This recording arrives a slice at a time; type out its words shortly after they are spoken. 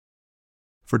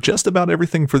for just about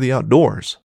everything for the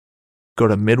outdoors. Go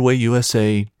to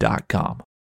MidwayUSA.com.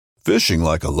 Fishing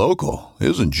like a local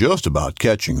isn't just about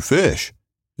catching fish.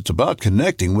 It's about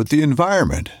connecting with the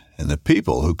environment and the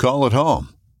people who call it home.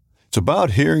 It's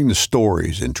about hearing the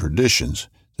stories and traditions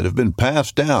that have been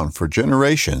passed down for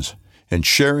generations and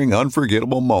sharing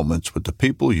unforgettable moments with the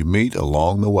people you meet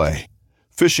along the way.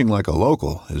 Fishing like a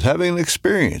local is having an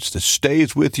experience that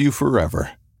stays with you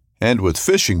forever. And with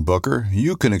Fishing Booker,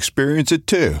 you can experience it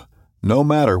too, no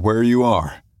matter where you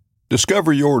are.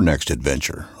 Discover your next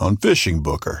adventure on Fishing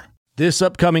Booker. This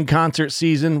upcoming concert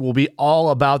season will be all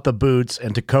about the boots,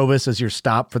 and Tecovas is your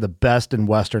stop for the best in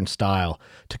Western style.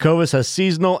 Tecovas has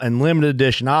seasonal and limited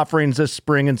edition offerings this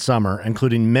spring and summer,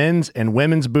 including men's and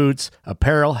women's boots,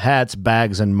 apparel, hats,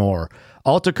 bags, and more.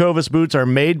 All Tecovas boots are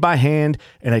made by hand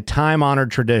in a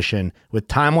time-honored tradition with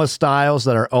timeless styles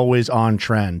that are always on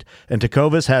trend. And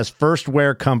Tecovas has first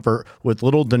wear comfort with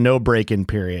little to no break-in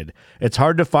period. It's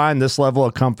hard to find this level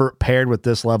of comfort paired with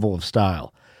this level of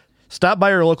style. Stop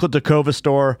by your local Tecovas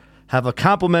store, have a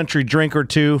complimentary drink or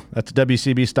two, that's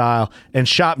WCB style, and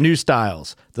shop new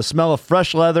styles. The smell of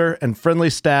fresh leather and friendly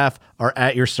staff are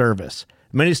at your service.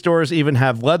 Many stores even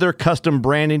have leather custom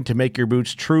branding to make your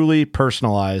boots truly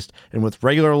personalized. And with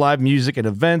regular live music and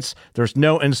events, there's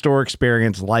no in-store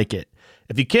experience like it.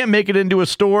 If you can't make it into a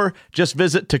store, just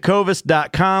visit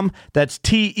tecovas.com. That's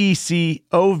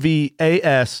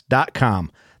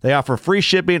TECOVAS.com. They offer free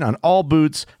shipping on all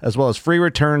boots, as well as free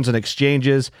returns and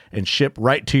exchanges, and ship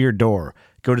right to your door.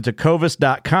 Go to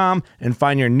tecovas.com and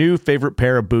find your new favorite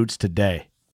pair of boots today.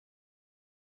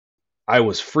 I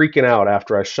was freaking out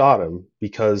after I shot him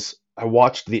because I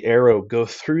watched the arrow go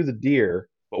through the deer.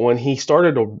 But when he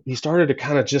started to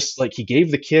kind of just like, he gave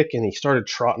the kick and he started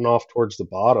trotting off towards the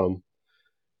bottom.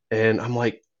 And I'm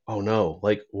like, oh no,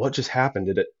 like what just happened?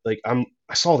 Did it I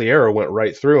saw the arrow went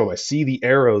right through him. I see the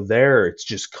arrow there. It's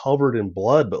just covered in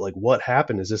blood. But like, what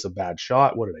happened? Is this a bad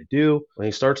shot? What did I do? When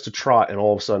he starts to trot and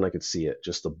all of a sudden I could see it,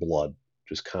 just the blood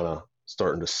just kind of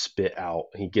starting to spit out.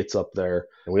 He gets up there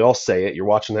and we all say it. You're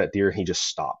watching that deer and he just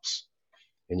stops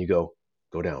and you go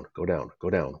down, go down, go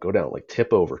down, go down, like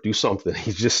tip over, do something.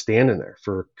 He's just standing there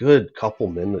for a good couple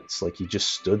minutes. Like he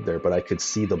just stood there, but I could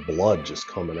see the blood just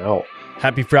coming out.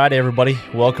 Happy Friday, everybody.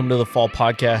 Welcome to the Fall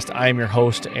Podcast. I am your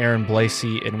host, Aaron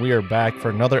Blasey, and we are back for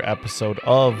another episode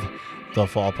of the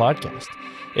Fall Podcast.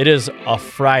 It is a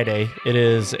Friday. It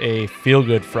is a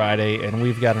feel-good Friday, and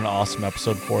we've got an awesome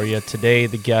episode for you. Today,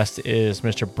 the guest is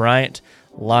Mr. Bryant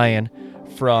Lyon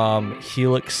from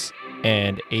Helix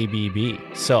and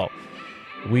ABB. So,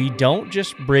 we don't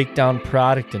just break down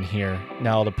product in here.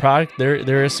 Now, the product,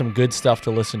 there is some good stuff to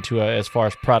listen to as far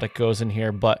as product goes in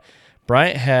here, but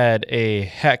Bryant had a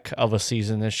heck of a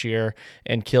season this year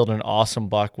and killed an awesome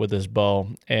buck with his bow,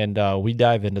 and we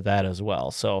dive into that as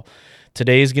well. So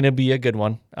today's going to be a good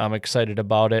one. I'm excited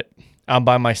about it. I'm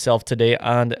by myself today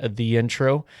on the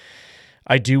intro.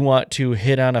 I do want to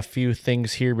hit on a few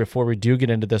things here before we do get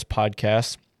into this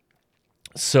podcast.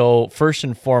 So first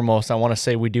and foremost, I want to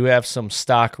say we do have some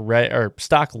stock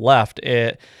left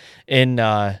in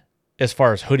as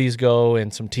far as hoodies go,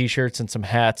 and some t-shirts and some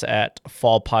hats at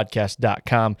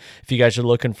fallpodcast.com. If you guys are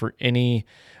looking for any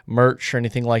merch or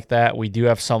anything like that, we do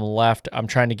have some left. I'm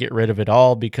trying to get rid of it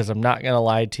all because I'm not going to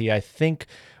lie to you. I think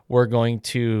we're going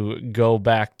to go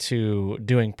back to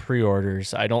doing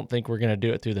pre-orders. I don't think we're going to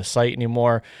do it through the site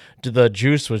anymore. The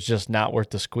juice was just not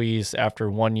worth the squeeze after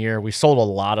 1 year. We sold a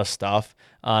lot of stuff,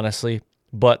 honestly,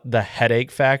 but the headache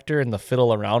factor and the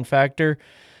fiddle around factor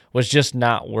was just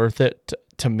not worth it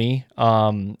to me.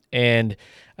 And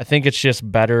I think it's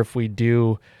just better if we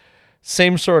do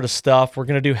same sort of stuff. We're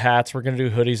going to do hats, we're going to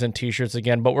do hoodies and t-shirts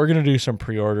again, but we're going to do some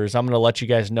pre-orders. I'm going to let you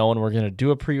guys know when we're going to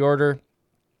do a pre-order.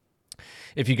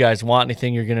 If you guys want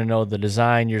anything, you're going to know the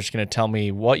design. You're just going to tell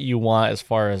me what you want as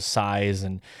far as size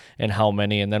and how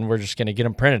many, and then we're just going to get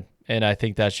them printed. And I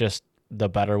think that's just the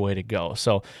better way to go.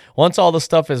 So once all the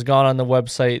stuff is gone on the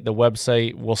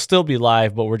website will still be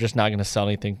live, but we're just not going to sell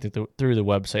anything through the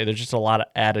website. There's just a lot of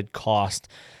added cost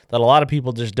that a lot of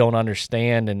people just don't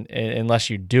understand and unless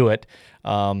you do it,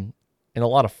 and a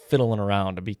lot of fiddling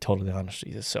around, to be totally honest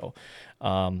with you. So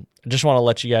I just want to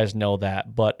let you guys know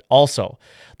that. But also,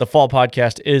 the Fall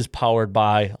Podcast is powered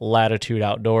by Latitude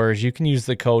Outdoors. You can use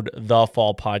the code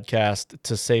TheFallPodcast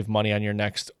to save money on your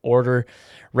next order.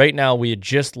 Right now, we had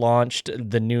just launched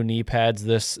the new knee pads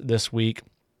this week.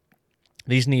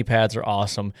 These knee pads are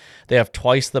awesome. They have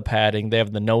twice the padding. They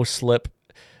have the no-slip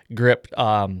grip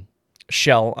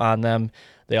shell on them.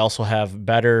 They also have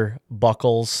better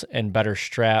buckles and better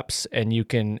straps, and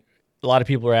a lot of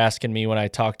people are asking me when I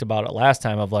talked about it last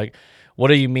time of like, What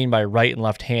do you mean by right and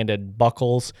left-handed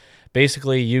buckles?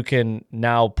 Basically, you can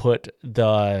now put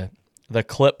the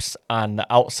clips on the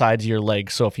outsides of your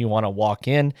legs. So if you want to walk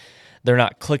in, they're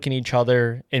not clicking each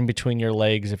other in between your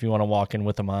legs if you want to walk in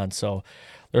with them on. So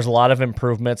there's a lot of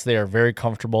improvements. They are very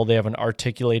comfortable. They have an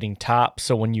articulating top,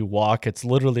 so when you walk, it's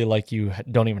literally like you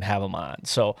don't even have them on.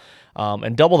 So,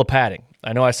 and double the padding.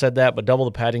 I know I said that, but double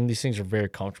the padding. These things are very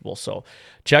comfortable. So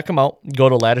check them out. Go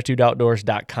to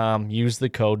latitudeoutdoors.com. Use the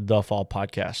code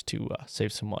TheFallPodcast to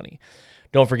save some money.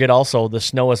 Don't forget also, the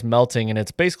snow is melting, and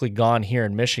it's basically gone here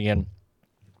in Michigan,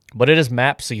 but it is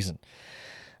map season.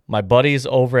 My buddies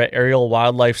over at Aerial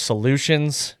Wildlife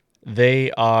Solutions,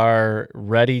 they are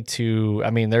ready to,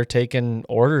 they're taking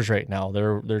orders right now.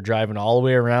 They're driving all the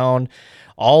way around,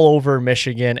 all over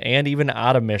Michigan and even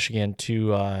out of Michigan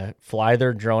to fly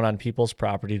their drone on people's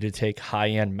property to take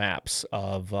high-end maps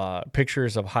of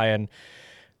pictures of high-end.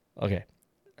 Okay,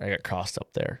 I got crossed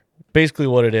up there. Basically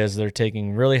what it is, they're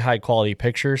taking really high-quality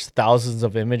pictures, thousands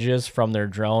of images from their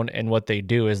drone, and what they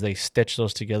do is they stitch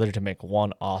those together to make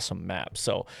one awesome map.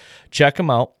 So check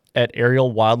them out at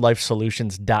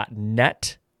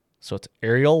aerialwildlifesolutions.net. So it's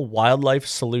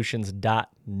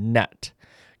aerialwildlifesolutions.net.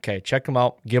 Okay, check them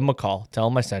out. Give them a call. Tell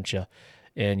them I sent you,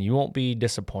 and you won't be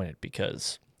disappointed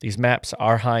because these maps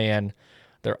are high-end.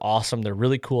 They're awesome. They're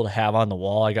really cool to have on the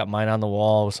wall. I got mine on the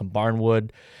wall with some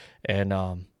barnwood,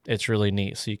 and it's really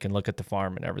neat. So you can look at the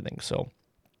farm and everything. So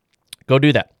go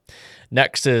do that.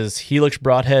 Next is Helix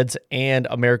Broadheads and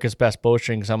America's Best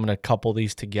Bowstrings. I'm going to couple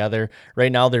these together.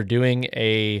 Right now they're doing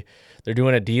a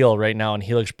deal right now on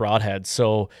Helix Broadheads.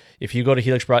 So if you go to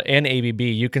Helix Broad and ABB,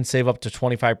 you can save up to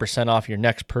 25% off your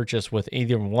next purchase with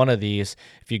either one of these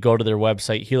if you go to their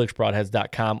website,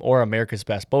 helixbroadheads.com or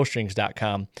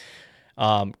americasbestbowstrings.com.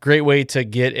 Great way to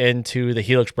get into the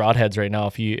Helix Broadheads right now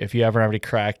if you haven't already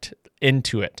cracked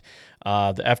into it.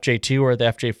 The FJ2 or the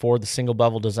FJ4, the single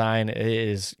bevel design,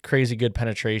 is crazy good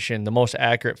penetration. The most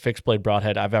accurate fixed blade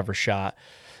broadhead I've ever shot.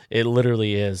 It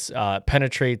literally is.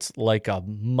 Penetrates like a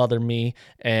mother me,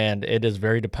 and it is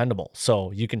very dependable.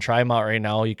 So you can try them out right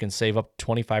now. You can save up to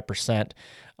 25%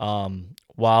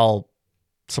 while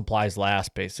supplies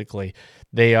last, basically.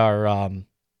 They're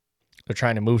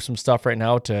trying to move some stuff right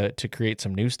now to create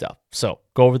some new stuff. So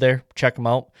go over there, check them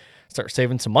out, start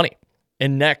saving some money.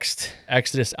 And next,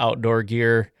 Exodus Outdoor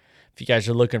Gear. If you guys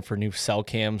are looking for new cell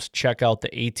cams, check out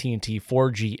the AT&T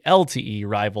 4G LTE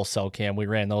Rival cell cam. We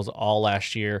ran those all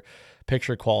last year.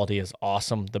 Picture quality is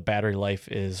awesome. The battery life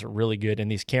is really good,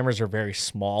 and these cameras are very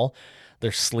small.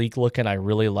 They're sleek looking. I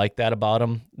really like that about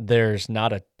them. There's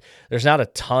not a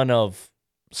ton of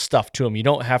stuff to them. You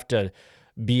don't have to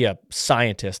be a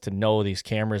scientist to know these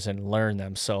cameras and learn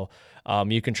them. So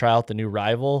you can try out the new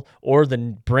Rival or the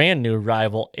brand new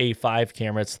Rival A5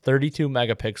 camera. It's 32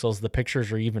 megapixels. The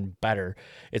pictures are even better.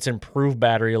 It's improved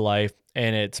battery life,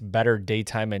 and it's better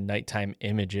daytime and nighttime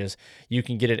images. You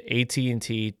can get it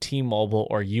AT&T, T-Mobile,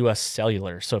 or US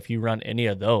Cellular. So if you run any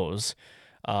of those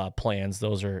plans,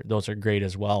 those are great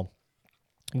as well.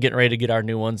 I'm getting ready to get our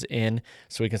new ones in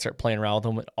so we can start playing around with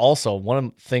them. Also, one of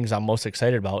the things I'm most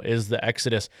excited about is the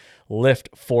Exodus Lift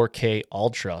 4K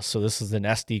Ultra. So this is an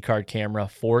SD card camera,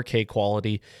 4K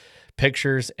quality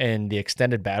pictures, and the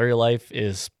extended battery life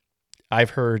is, I've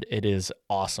heard it is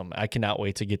awesome. I cannot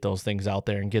wait to get those things out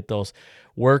there and get those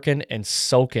working and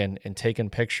soaking and taking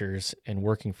pictures and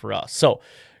working for us. So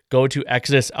go to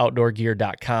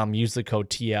ExodusOutdoorGear.com, use the code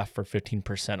TF for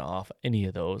 15% off any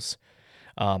of those.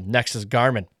 Next is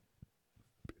Garmin.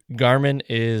 Garmin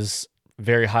is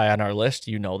very high on our list.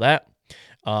 You know that.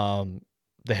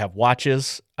 They have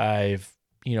watches. I've,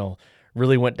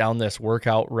 really went down this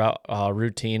workout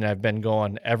routine. I've been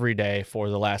going every day for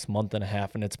the last month and a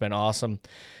half, and it's been awesome.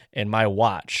 And my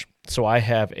watch. So I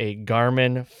have a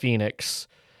Garmin Fenix.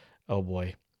 Oh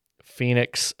boy.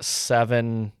 Fenix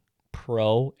 7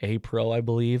 Pro, A Pro, I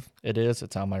believe it is.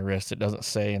 It's on my wrist. It doesn't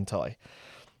say until I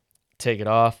take it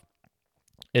off.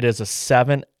 It is a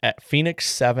Fenix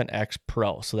 7X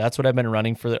Pro. So that's what I've been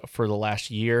running for the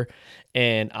last year.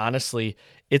 And honestly,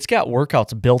 it's got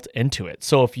workouts built into it.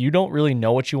 So if you don't really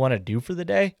know what you want to do for the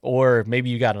day, or maybe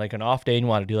you got like an off day and you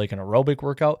want to do like an aerobic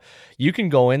workout, you can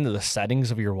go into the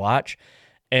settings of your watch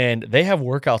and they have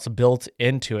workouts built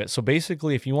into it. So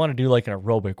basically, if you want to do like an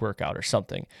aerobic workout or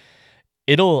something,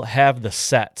 it'll have the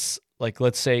sets. Like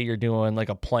let's say you're doing like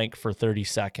a plank for 30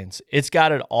 seconds. It's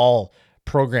got it all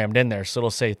programmed in there. So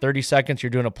it'll say 30 seconds, you're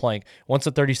doing a plank. Once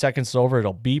the 30 seconds is over,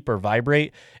 it'll beep or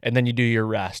vibrate, and then you do your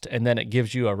rest. And then it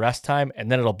gives you a rest time,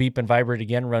 and then it'll beep and vibrate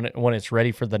again when it's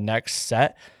ready for the next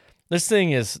set. This thing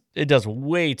it does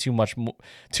way too much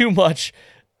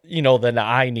than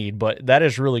I need, but that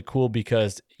is really cool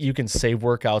because you can save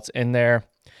workouts in there.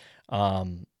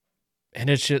 And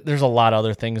it's just, there's a lot of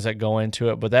other things that go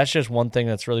into it, but that's just one thing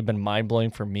that's really been mind blowing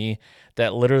for me,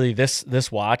 that literally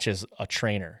this watch is a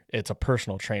trainer. It's a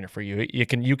personal trainer for you.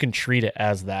 You can treat it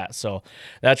as that. So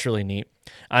that's really neat.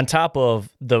 On top of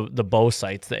the bow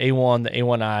sights, the A1, the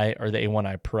A1i, or the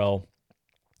A1i Pro,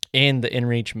 and the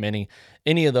InReach Mini,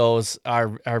 any of those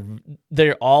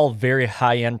they're all very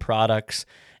high end products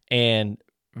and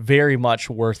very much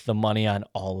worth the money on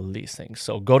all of these things.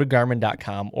 So go to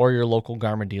Garmin.com or your local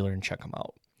Garmin dealer and check them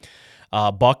out.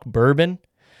 Buck Bourbon,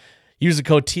 use the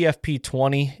code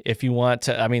TFP20 if you want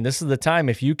to. I mean, this is the time.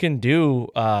 If you can do,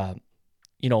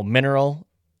 mineral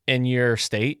in your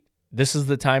state, this is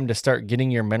the time to start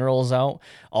getting your minerals out.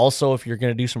 Also, if you're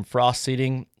going to do some frost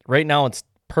seeding, right now it's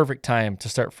perfect time to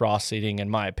start frost seeding, in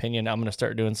my opinion. I'm going to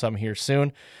start doing some here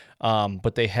soon.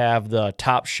 But they have the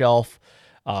top shelf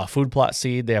food plot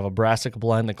seed. They have a brassica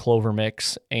blend, a clover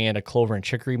mix, and a clover and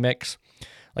chicory mix.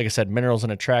 Like I said, minerals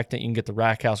and attractant. You can get the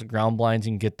rack house ground blinds.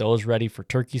 You can get those ready for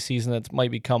turkey season that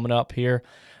might be coming up here.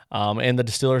 And the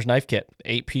distiller's knife kit,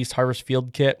 8-piece harvest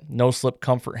field kit, no slip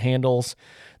comfort handles,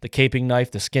 the caping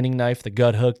knife, the skinning knife, the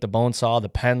gut hook, the bone saw, the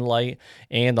pen light,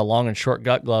 and the long and short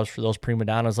gut gloves for those prima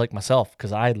donnas like myself,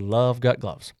 because I love gut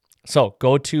gloves. So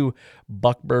go to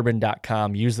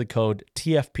buckbourbon.com, use the code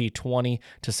TFP20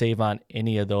 to save on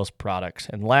any of those products.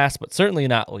 And last but certainly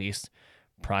not least,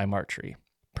 Prime Archery.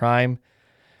 Prime,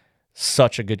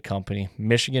 such a good company,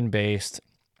 Michigan-based,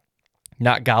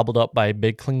 not gobbled up by a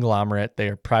big conglomerate. They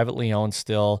are privately owned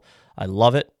still. I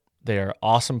love it. They are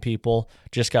awesome people.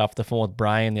 Just got off the phone with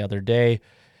Brian the other day.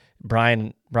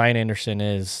 Brian Anderson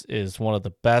is one of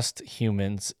the best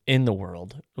humans in the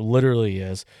world. Literally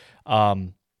is.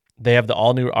 They have the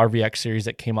all-new RVX series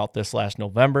that came out this last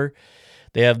November.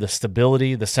 They have the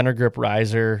stability, the center grip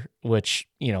riser, which,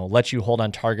 lets you hold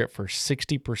on target for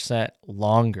 60%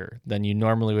 longer than you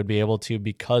normally would be able to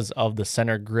because of the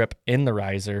center grip in the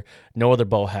riser. No other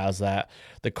bow has that.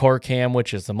 The core cam,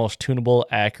 which is the most tunable,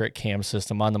 accurate cam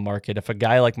system on the market. If a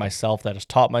guy like myself that has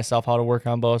taught myself how to work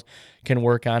on bows can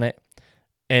work on it,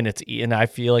 and I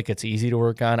feel like it's easy to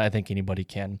work on, I think anybody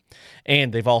can.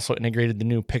 And they've also integrated the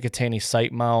new Picatinny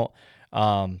sight mount.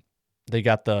 They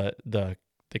got the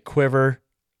quiver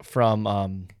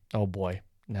from oh boy,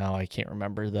 now I can't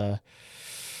remember it's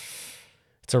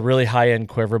a really high-end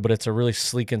quiver, but it's a really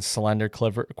sleek and slender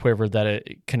quiver that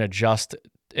it can adjust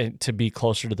to be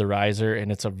closer to the riser,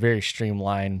 and it's a very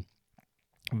streamlined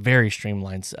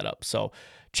setup. So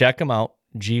check them out,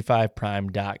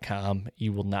 g5prime.com.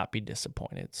 You will not be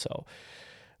disappointed. So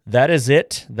that is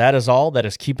it. That is all. That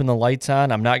is keeping the lights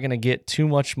on. I'm not going to get too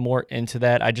much more into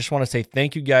that. I just want to say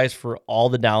thank you guys for all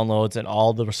the downloads and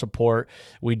all the support.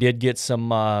 We did get some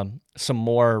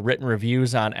more written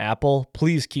reviews on Apple.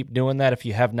 Please keep doing that. If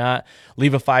you have not,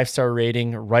 leave a 5-star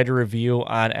rating, write a review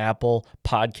on Apple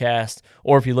Podcast,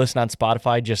 or if you listen on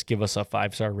Spotify, just give us a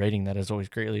 5-star rating. That is always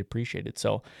greatly appreciated.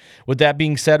 So with that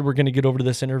being said, we're going to get over to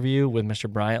this interview with Mr.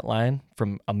 Bryant Lyon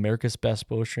from America's Best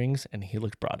Bowstrings and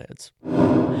Helix Broadheads.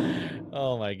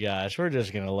 Oh my gosh, we're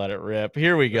just going to let it rip.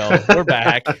 Here we go. We're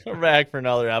back. We're back for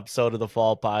another episode of the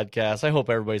Fall Podcast. I hope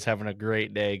everybody's having a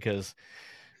great day because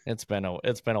it's been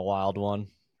a wild one.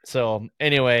 So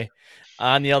anyway,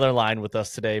 on the other line with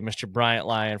us today, Mr. Bryant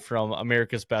Lyon from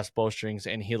America's Best Bowstrings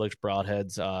and Helix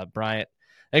Broadheads. Bryant,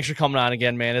 thanks for coming on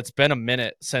again, man. It's been a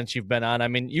minute since you've been on. I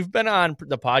mean, you've been on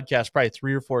the podcast probably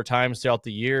 3 or 4 times throughout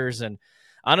the years, and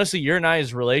honestly, your and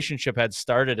I's relationship had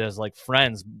started as like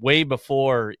friends way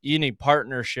before any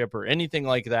partnership or anything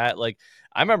like that. Like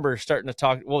I remember starting to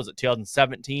talk, what was it,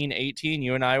 2017, 18?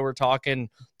 You and I were talking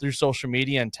through social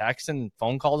media and text and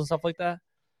phone calls and stuff like that.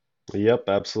 Yep,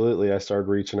 absolutely. I started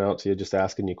reaching out to you, just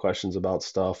asking you questions about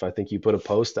stuff. I think you put a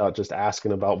post out just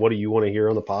asking about what do you want to hear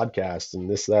on the podcast and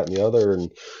this, that, and the other.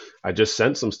 And I just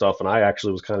sent some stuff, and I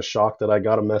actually was kind of shocked that I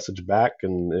got a message back,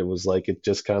 and it was like it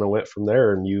just kind of went from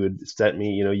there. And you had sent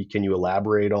me, can you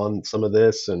elaborate on some of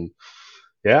this? And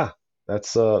yeah,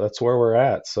 that's where we're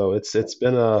at. So it's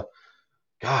been a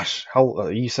gosh, how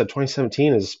you said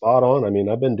 2017 is spot on. I mean,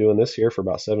 I've been doing this here for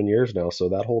about 7 years now, so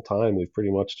that whole time we've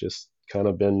pretty much just kind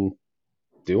of been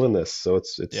doing this. So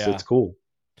it's cool.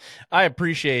 I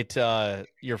appreciate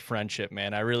your friendship,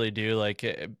 man. I really do. Like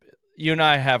you and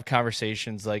I have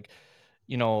conversations like,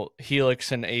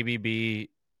 Helix and ABB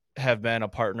have been a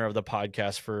partner of the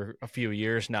podcast for a few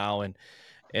years now.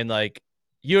 And like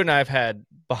you and I have had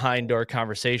behind door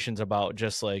conversations about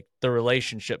just like the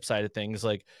relationship side of things.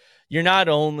 Like you're not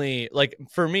only like,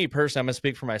 for me personally, I'm gonna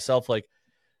speak for myself. Like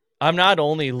I'm not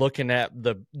only looking at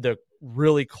the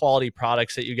really quality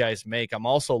products that you guys make, I'm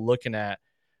also looking at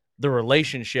the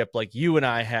relationship like you and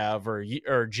I have,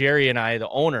 or Jerry and I, the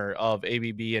owner of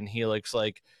ABB and Helix.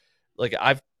 Like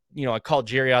I've, I called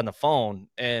Jerry on the phone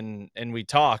and we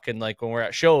talk, and like when we're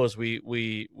at shows,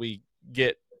 we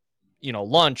get,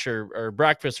 lunch or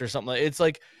breakfast or something. It's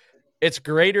like, it's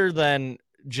greater than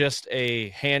just a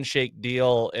handshake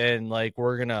deal. And like,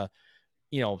 we're going to,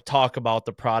 talk about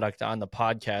the product on the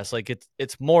podcast. Like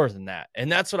it's more than that.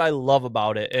 And that's what I love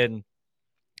about it. And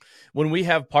when we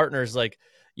have partners like,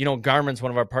 Garmin's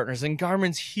one of our partners, and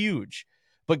Garmin's huge.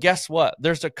 But guess what?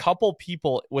 There's a couple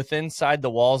people within inside the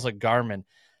walls of Garmin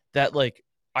that like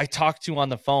I talk to on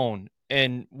the phone,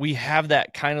 and we have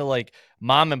that kind of like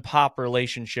mom and pop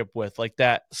relationship with, like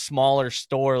that smaller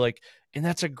store, like, and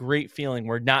that's a great feeling.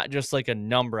 We're not just like a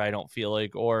number, I don't feel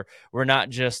like, or we're not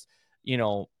just,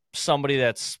 somebody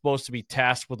that's supposed to be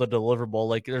tasked with a deliverable.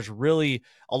 Like there's really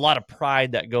a lot of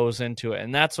pride that goes into it.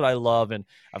 And that's what I love. And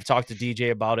I've talked to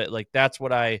DJ about it. Like that's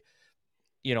what I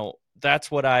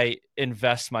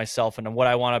invest myself in and what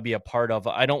I want to be a part of.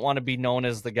 I don't want to be known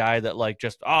as the guy that like,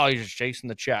 just, oh, he's just chasing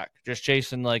the check, just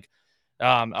chasing like,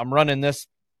 I'm running this,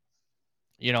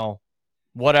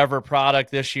 whatever product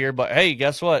this year, but hey,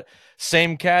 guess what?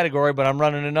 Same category, but I'm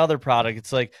running another product.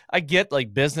 It's like, I get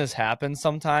like business happens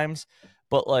sometimes,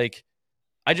 but like,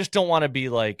 I just don't want to be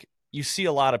like, you see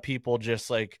a lot of people just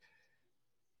like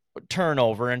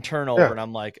turnover. Yeah. And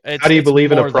I'm like, How do you it's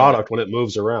believe in a more than that. product when it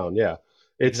moves around? Yeah.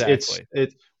 Exactly.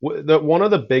 One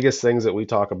of the biggest things that we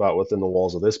talk about within the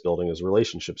walls of this building is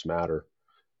relationships matter.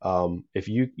 If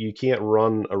you can't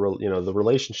run the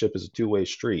relationship is a two-way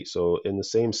street. So in the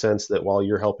same sense that while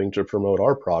you're helping to promote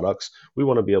our products, we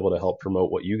want to be able to help promote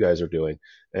what you guys are doing.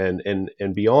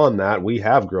 And beyond that, we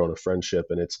have grown a friendship,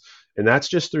 and that's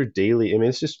just through daily. I mean,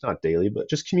 it's just not daily, but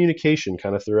just communication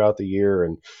kind of throughout the year,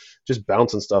 and just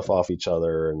bouncing stuff off each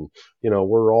other. And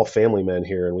we're all family men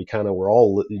here, and we're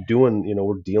all doing,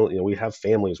 we're dealing, we have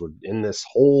families. We're in this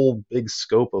whole big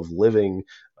scope of living,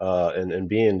 and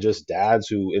being just dads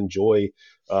who enjoy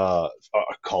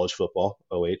college football,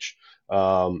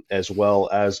 as well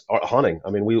as hunting.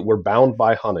 I mean, we're bound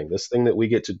by hunting. This thing that we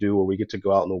get to do, where we get to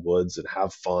go out in the woods and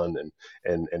have fun,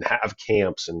 and have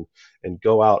camps, and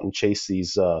go out and chase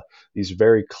these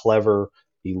very clever,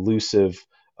 elusive,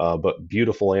 but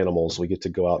beautiful animals. We get to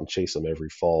go out and chase them every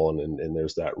fall, and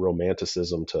there's that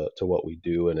romanticism to what we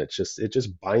do, and it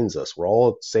just binds us. We're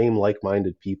all same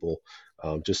like-minded people,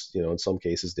 just in some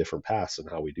cases different paths in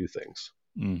how we do things.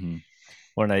 Mm-hmm.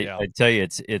 When I tell you,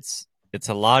 it's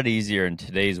a lot easier in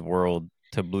today's world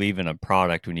to believe in a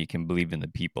product when you can believe in the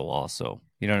people also.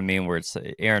 You know what I mean? Where it's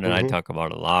Aaron and I talk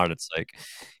about a lot. It's like,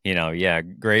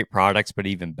 great products, but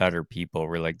even better people.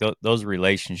 We're like, those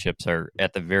relationships are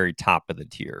at the very top of the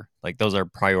tier. Like those are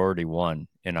priority one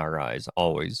in our eyes,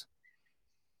 always.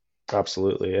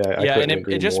 Absolutely. I couldn't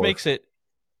agree it just more. makes it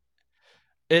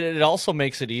also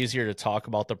makes it easier to talk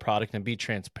about the product and be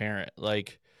transparent.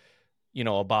 Like,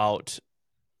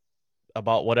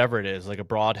 about whatever it is, like a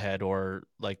broadhead or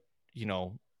like,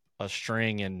 a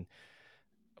string, and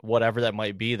whatever that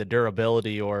might be, the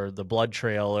durability or the blood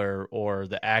trail or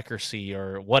the accuracy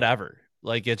or whatever.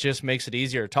 Like it just makes it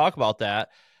easier to talk about that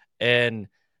and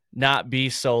not be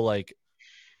so like,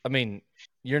 I mean,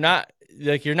 you're not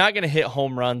going to hit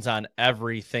home runs on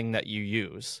everything that you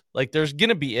use. Like there's going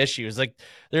to be issues. Like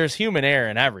there's human error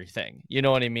in everything. You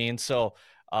know what I mean? So,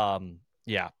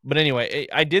 yeah, but anyway,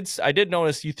 I did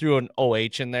notice you threw an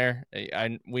OH in there.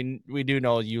 We do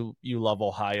know you love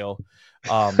Ohio.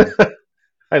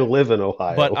 I live in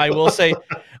Ohio, but I will say,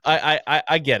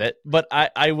 I get it. But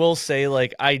I will say,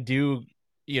 like I do,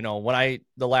 when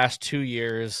the last 2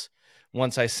 years,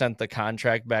 once I sent the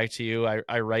contract back to you,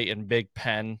 I write in big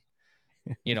pen.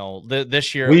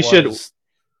 This year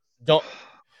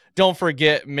don't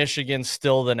forget Michigan's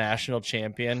still the national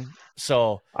champion.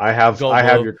 So I have Blue.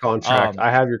 your contract.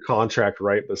 I have your contract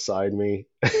right beside me.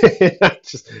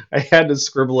 I had to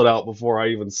scribble it out before I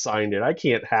even signed it. I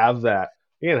can't have that.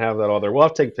 You can't have that on there. We'll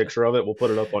have to take a picture of it. We'll put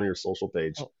it up on your social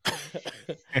page.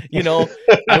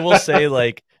 I will say,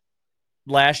 like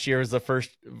last year was the first,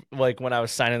 like when I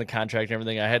was signing the contract and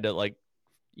everything, I had to like,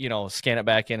 scan it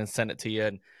back in and send it to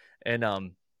you. And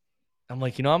I'm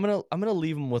like, I'm gonna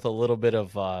leave them with a little bit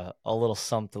of a little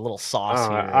something, a little sauce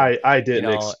here. I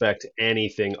didn't expect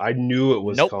anything. I knew it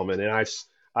was coming, and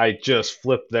I just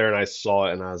flipped there and I saw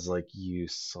it, and I was like, "You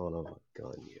son of a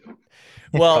gun, you!"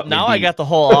 Well, now I got the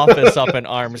whole office up in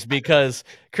arms because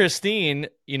Christine,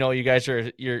 you guys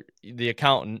you're the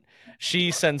accountant.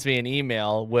 She sends me an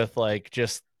email with like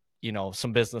just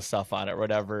some business stuff on it, or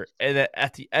whatever. And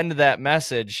at the end of that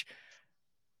message,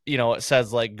 it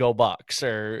says like "Go Bucks"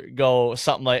 or "Go"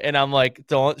 something like, and I'm like,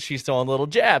 she's throwing little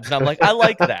jabs, and I'm like, I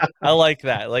like that. I like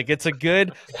that. Like, it's a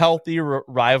good, healthy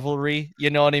rivalry. You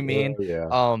know what I mean?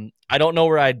 Yeah. I don't know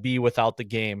where I'd be without the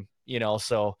game.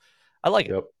 So I like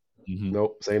it. Yep.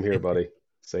 Nope. Same here, buddy.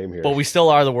 Same here. But we still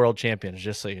are the world champions,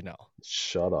 just so you know.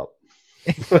 Shut up.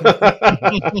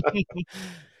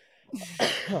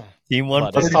 Team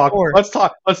 144. Let's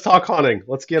talk hunting.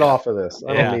 Let's get off of this.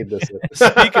 I don't need this.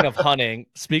 Speaking of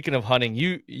hunting,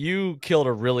 you killed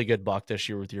a really good buck this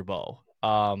year with your bow.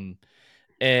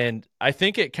 And I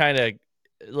think it kind of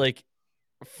like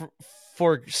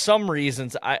for some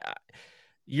reasons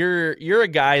you're a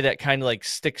guy that kind of like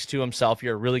sticks to himself.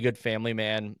 You're a really good family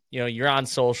man. You're on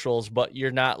socials, but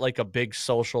you're not like a big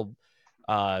social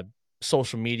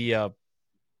media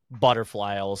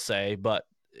butterfly, I'll say.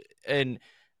 And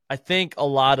I think a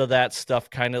lot of that stuff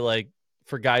kind of like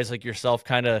for guys like yourself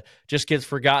kind of just gets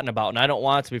forgotten about. And I don't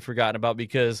want it to be forgotten about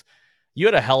because you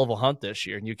had a hell of a hunt this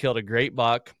year and you killed a great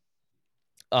buck.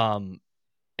 And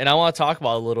I want to talk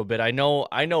about it a little bit. I know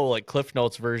like Cliff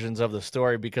Notes versions of the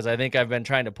story because I think I've been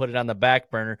trying to put it on the back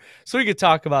burner so we could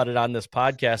talk about it on this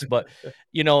podcast. But,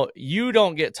 you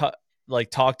don't get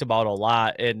talked about a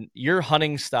lot, and your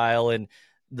hunting style and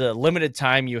the limited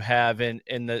time you have in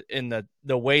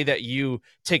the way that you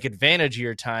take advantage of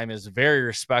your time is very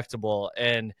respectable.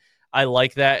 And I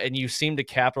like that. And you seem to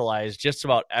capitalize just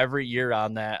about every year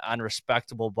on that, on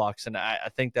respectable bucks. And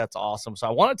I think that's awesome. So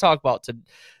I want to talk about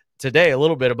today a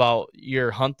little bit about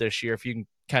your hunt this year, if you can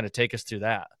kind of take us through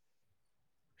that.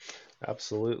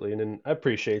 Absolutely. And I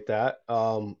appreciate that.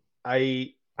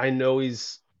 I know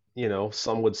he's,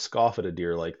 some would scoff at a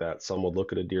deer like that. Some would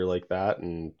look at a deer like that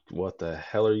and what the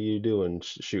hell are you doing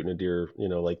shooting a deer,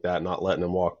 like that, not letting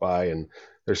him walk by. And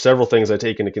there's several things I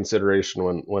take into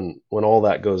consideration when all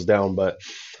that goes down. But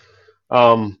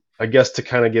I guess to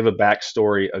kind of give a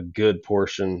backstory, a good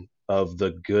portion of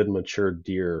the good mature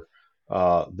deer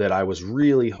that I was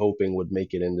really hoping would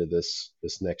make it into this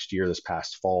next year, this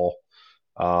past fall,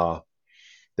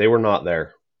 they were not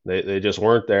there. They just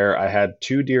weren't there. I had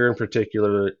two deer in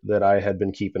particular that I had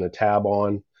been keeping a tab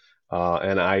on,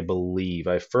 and I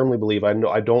firmly believe, I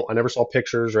never saw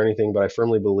pictures or anything, but I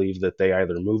firmly believe that they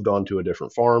either moved on to a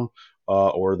different farm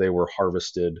or they were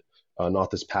harvested,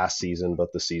 not this past season,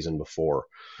 but the season before.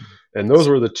 And those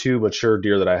were the two mature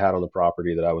deer that I had on the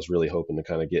property that I was really hoping to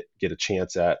kind of get a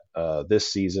chance at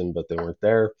this season, but they weren't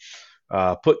there.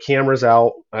 Put cameras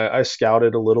out. I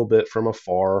scouted a little bit from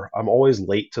afar. I'm always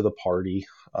late to the party.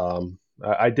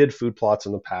 I did food plots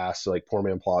in the past, so like poor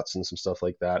man plots and some stuff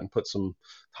like that, and put some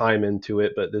time into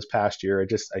it. But this past year,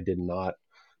 I did not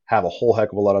have a whole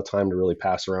heck of a lot of time to really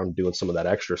pass around doing some of that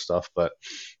extra stuff. But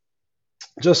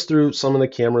just through some of the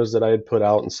cameras that I had put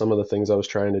out and some of the things I was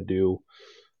trying to do,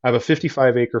 I have a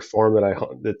 55-acre farm that I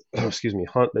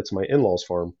hunt. That's my in-laws'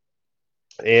 farm.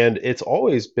 And it's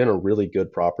always been a really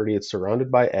good property. It's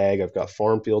surrounded by ag. I've got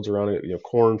farm fields around it,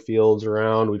 corn fields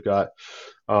around. We've got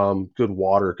good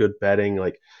water, good bedding,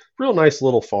 like real nice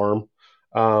little farm.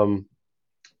 And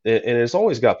it's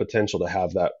always got potential to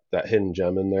have that hidden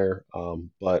gem in there.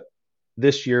 But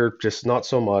this year, just not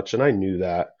so much. And I knew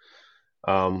that.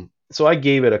 So I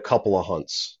gave it a couple of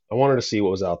hunts. I wanted to see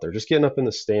what was out there, just getting up in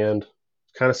the stand,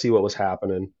 kind of see what was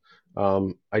happening.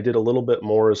 I did a little bit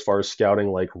more as far as scouting,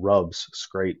 like rubs,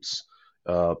 scrapes,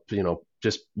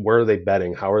 just where are they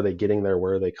bedding? How are they getting there?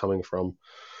 Where are they coming from?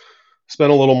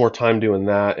 Spent a little more time doing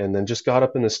that, and then just got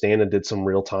up in the stand and did some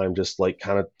real time, just like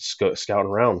kind of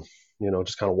scouting around,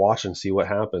 just kind of watch and see what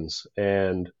happens.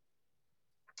 And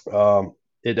I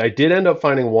did end up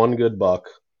finding one good buck,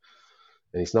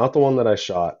 and he's not the one that I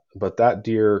shot, but that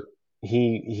deer,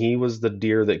 he was the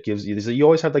deer that gives you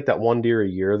always have like that one deer a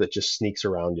year that just sneaks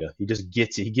around you. He just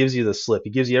gets you. He gives you the slip.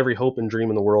 He gives you every hope and dream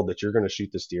in the world that you're going to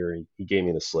shoot this deer. And he gave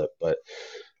me the slip. But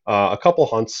a couple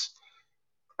hunts,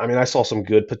 I mean, I saw some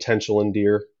good potential in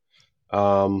deer.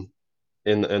 In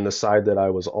the side that I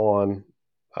was on,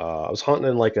 I was hunting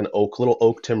in like little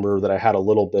oak timber that I had a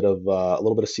little bit of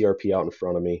CRP out in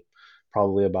front of me,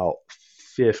 probably about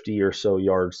 50 or so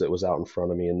yards that was out in front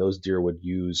of me. And those deer would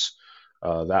use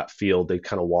that field. They'd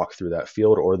kind of walk through that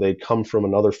field, or they'd come from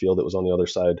another field that was on the other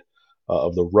side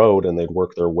of the road, and they'd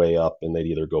work their way up, and they'd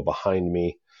either go behind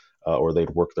me or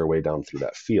they'd work their way down through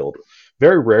that field.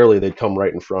 Very rarely they'd come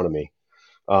right in front of me.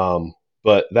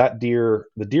 But that deer,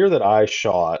 the deer that I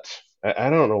shot,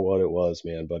 I don't know what it was,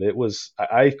 man, but it was,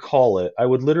 I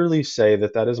would literally say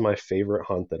that is my favorite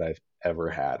hunt that I've ever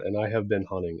had. And I have been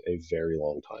hunting a very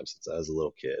long time, since I was a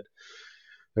little kid.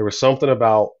 There was something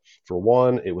about, for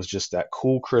one, it was just that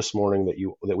cool, crisp morning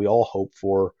that we all hope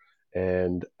for.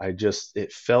 And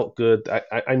it felt good.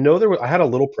 I know I had a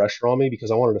little pressure on me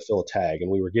because I wanted to fill a tag, and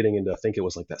we were getting into, I think it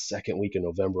was like that second week in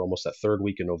November, almost that third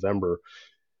week in November.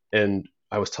 And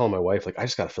I was telling my wife, like, I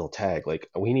just got to fill a tag. Like,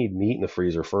 we need meat in the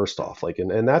freezer first off. Like,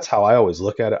 and that's how I always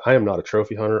look at it. I am not a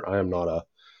trophy hunter. I am not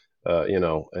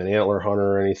an antler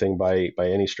hunter or anything by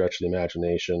any stretch of the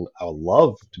imagination. I would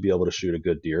love to be able to shoot a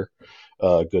good deer,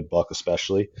 a good buck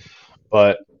especially,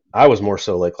 but I was more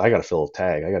so like, I got to fill a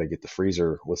tag. I got to get the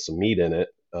freezer with some meat in it,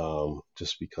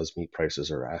 just because meat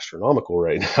prices are astronomical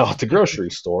right now at the grocery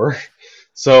store.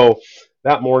 So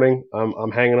that morning,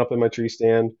 I'm hanging up in my tree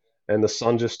stand, and the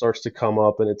sun just starts to come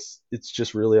up, and it's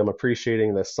just really, I'm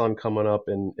appreciating the sun coming up,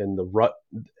 and the rut.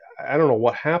 I don't know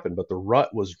what happened, but the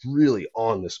rut was really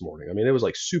on this morning. I mean, it was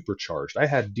like supercharged. I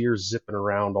had deer zipping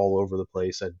around all over the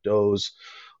place. I had does,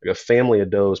 like a family of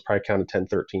does, probably counted 10,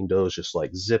 13 does, just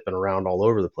like zipping around all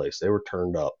over the place. They were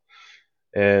turned up,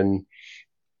 and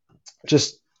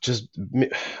just,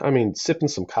 I mean, sipping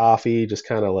some coffee, just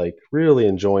kind of like really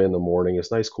enjoying the morning.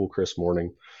 It's a nice, cool, crisp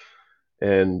morning.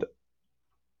 And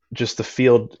just the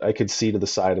field I could see to the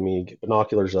side of me,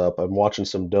 binoculars up. I'm watching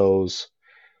some does,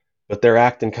 but they're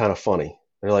acting kind of funny.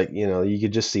 They're like, you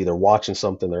could just see they're watching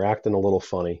something. They're acting a little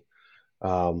funny.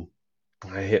 I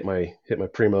hit my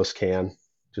Primos can,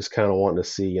 just kind of wanting to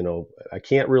see, I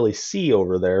can't really see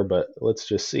over there, but let's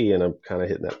just see. And I'm kind of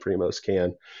hitting that Primos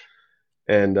can.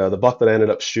 And the buck that I ended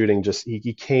up shooting, just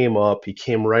he came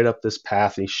right up this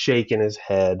path. And he's shaking his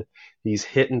head. He's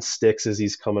hitting sticks as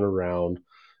he's coming around,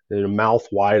 and mouth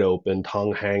wide open,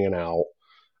 tongue hanging out.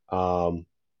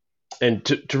 And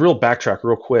to real backtrack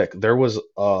real quick, there was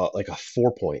like a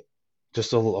 4-point,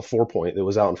 just a 4-point that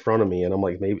was out in front of me, and I'm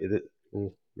like,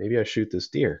 maybe I shoot this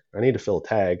deer. I need to fill a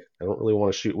tag. I don't really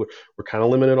want to shoot. We're kind of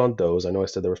limited on does. I know I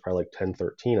said there was probably like 10,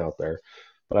 13 out there,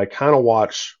 but I kind of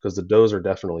watch because the does are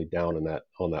definitely down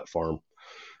on that farm.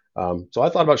 So I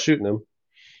thought about shooting him,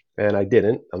 and I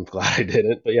didn't. I'm glad I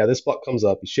didn't. But yeah, this buck comes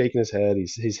up. He's shaking his head.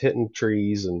 He's hitting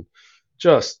trees, and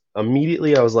just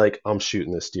immediately I was like, I'm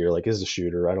shooting this deer. Like, he's a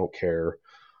shooter. I don't care.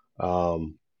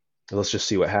 Let's just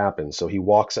see what happens. So he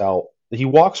walks out. He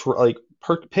walks like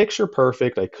picture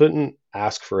perfect. I couldn't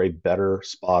ask for a better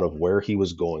spot of where he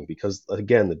was going, because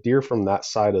again, the deer from that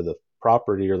side of the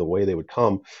property, or the way they would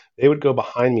come, they would go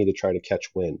behind me to try to catch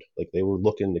wind. Like, they were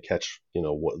looking to catch,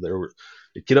 what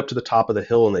they'd get up to the top of the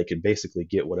hill, and they could basically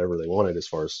get whatever they wanted as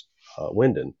far as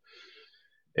winding.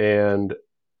 And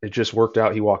it just worked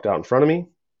out. He walked out in front of me.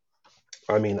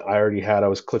 I mean, I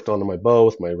was clicked onto my bow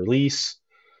with my release,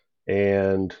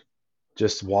 and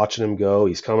just watching him go.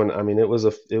 He's coming. I mean, it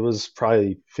was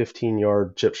probably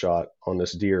 15-yard chip shot on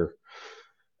this deer.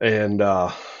 And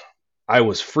I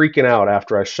was freaking out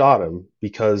after I shot him,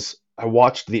 because I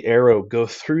watched the arrow go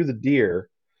through the deer.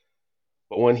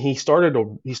 But when he started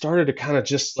to kind of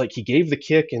just like, he gave the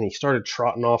kick and he started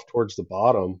trotting off towards the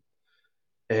bottom.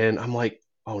 And I'm like,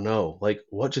 oh no, like,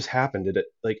 what just happened? Did it,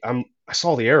 like, I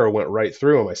saw the arrow went right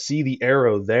through him. I see the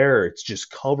arrow there. It's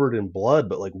just covered in blood.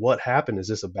 But like, what happened? Is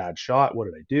this a bad shot? What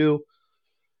did I do?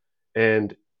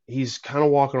 And he's kind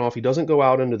of walking off. He doesn't go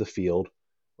out into the field.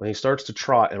 When he starts to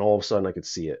trot, and all of a sudden I could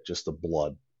see it, just the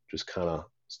blood just kind of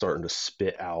starting to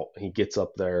spit out. He gets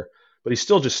up there, but he's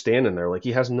still just standing there. Like,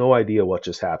 he has no idea what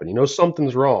just happened. He knows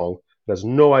something's wrong, but has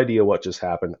no idea what just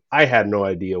happened. I had no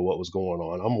idea what was going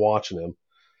on. I'm watching him,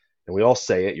 and we all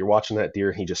say it. You're watching that deer,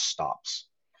 and he just stops.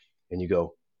 And you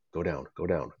go down, go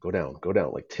down, go down, go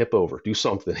down, like tip over, do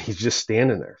something. He's just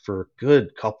standing there for a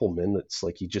good couple minutes.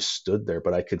 Like, he just stood there,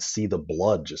 but I could see the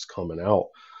blood just coming out.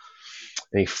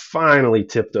 And he finally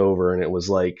tipped over, and it was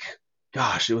like,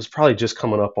 gosh, it was probably just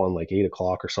coming up on like 8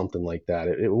 o'clock or something like that.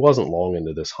 It wasn't long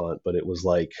into this hunt, but it was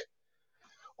like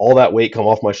all that weight come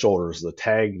off my shoulders. The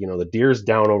tag, the deer's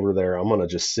down over there. I'm going to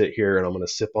just sit here, and I'm going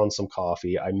to sip on some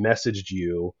coffee. I messaged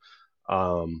you,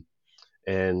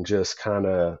 and just kind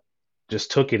of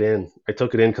just took it in. I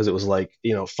took it in because it was like,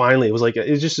 finally, it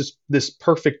was just this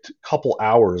perfect couple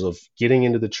hours of getting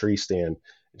into the tree stand,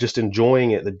 just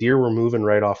enjoying it. The deer were moving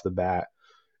right off the bat,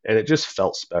 and it just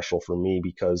felt special for me,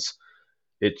 because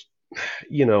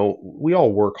we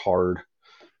all work hard,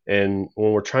 and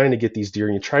when we're trying to get these deer,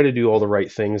 and you try to do all the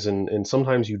right things, and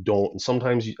sometimes you don't, and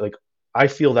sometimes I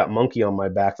feel that monkey on my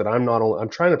back, that I'm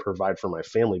trying to provide for my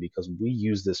family, because we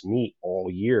use this meat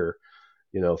all year,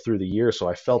 through the year. So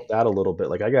I felt that a little bit,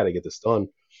 like, I got to get this done.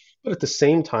 But at the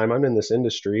same time, I'm in this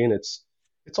industry, and it's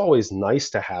always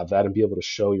nice to have that and be able to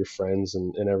show your friends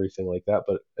and everything like that.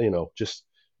 But, just,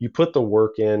 you put the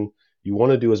work in, you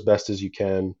want to do as best as you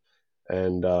can.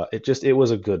 And it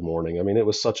was a good morning. I mean, it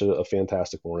was such a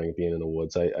fantastic morning being in the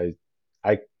woods.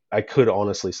 I could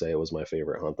honestly say it was my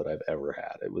favorite hunt that I've ever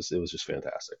had. It was just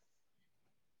fantastic.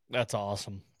 That's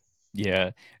awesome.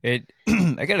 Yeah, it.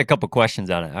 I got a couple questions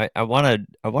on it. I want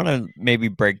to maybe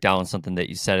break down something that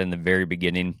you said in the very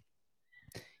beginning.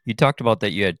 You talked about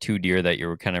that you had 2 deer that you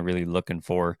were kind of really looking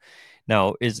for.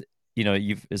 Now, it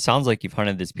sounds like you've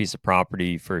hunted this piece of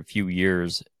property for a few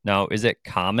years. Now, is it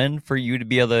common for you to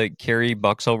be able to carry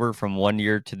bucks over from one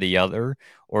year to the other?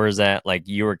 Or is that like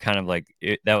you were kind of like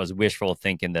that was wishful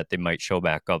thinking that they might show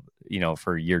back up,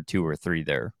 for year 2 or 3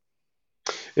 there?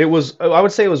 I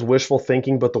would say it was wishful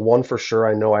thinking, but the one for sure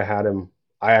I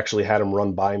actually had him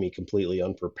run by me completely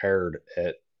unprepared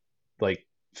at like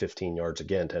 15 yards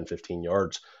again, 10, 15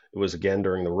 yards. It was again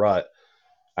during the rut.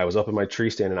 I was up in my tree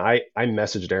stand and I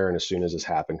messaged Aaron as soon as this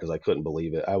happened because I couldn't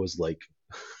believe it. I was like,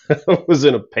 I was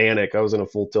in a panic. I was in a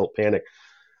full tilt panic.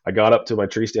 I got up to my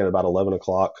tree stand about 11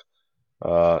 o'clock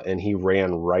and he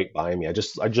ran right by me. I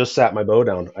just sat my bow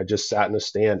down. I just sat in the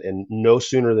stand, and no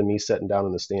sooner than me sitting down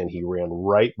in the stand, he ran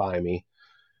right by me,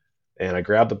 and I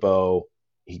grabbed the bow.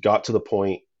 He got to the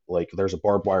point, like there's a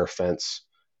barbed wire fence,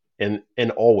 and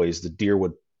always the deer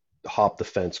would hop the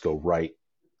fence, go right,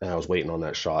 and I was waiting on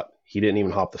that shot. He didn't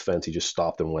even hop the fence. He just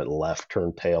stopped and went left,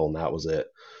 turned tail, and that was it.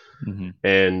 Mm-hmm.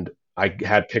 And I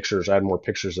had pictures. I had more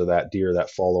pictures of that deer that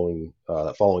following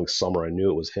summer. I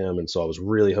knew it was him, and so I was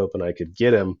really hoping I could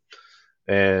get him.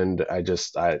 And I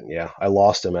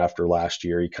lost him after last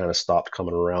year. He kind of stopped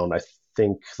coming around. I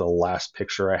think the last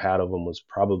picture I had of him was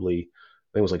probably, I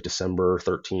think it was like December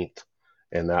 13th,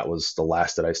 and that was the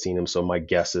last that I seen him. So my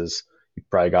guess is he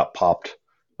probably got popped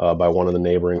by one of the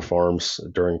neighboring farms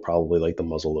during probably like the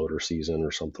muzzleloader season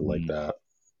or something like that.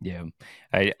 Yeah,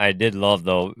 I did love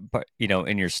though, but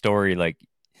in your story, like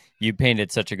you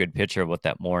painted such a good picture of what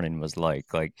that morning was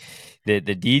like. Like the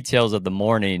details of the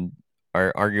morning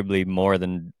are arguably more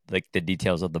than like the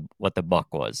details of what the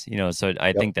buck was. So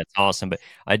I think that's awesome. But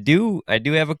I do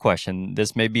have a question.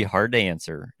 This may be hard to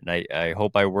answer, and I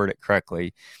hope I word it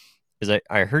correctly. Is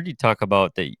I heard you talk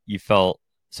about that you felt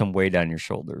some weight on your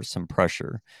shoulders, some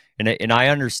pressure, and I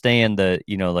understand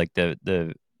like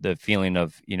the feeling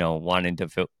of wanting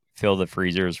to fill the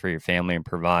freezers for your family and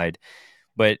provide,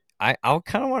 but I'll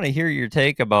kind of want to hear your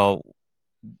take about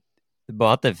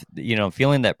the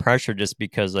feeling that pressure just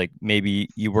because like maybe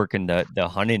you work in the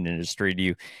hunting industry. Do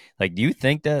you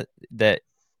think that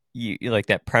you like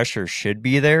that pressure should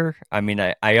be there? I mean,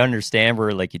 I understand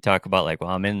where like you talk about like,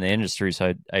 well, I'm in the industry,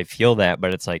 so I feel that,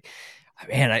 but it's like,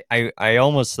 man, I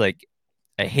almost like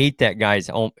I hate that guys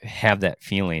don't have that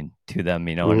feeling to them,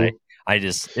 Mm-hmm. and I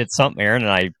just, it's something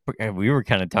Aaron and we were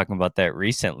kind of talking about that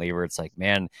recently where it's like,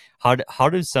 man, how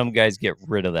do some guys get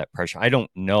rid of that pressure? I don't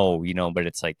know, but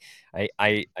it's like,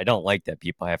 I don't like that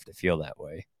people have to feel that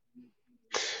way.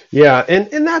 Yeah,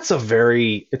 and that's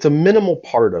it's a minimal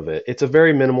part of it. It's a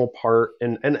very minimal part.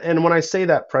 And when I say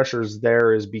that pressure's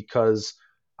there is because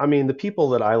I mean the people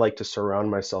that I like to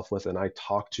surround myself with and I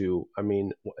talk to, I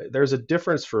mean, there's a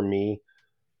difference for me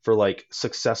for like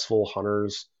successful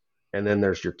hunters, and then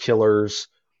there's your killers,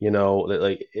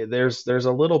 like there's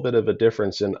a little bit of a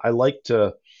difference. And I like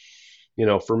to,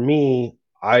 for me,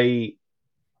 guys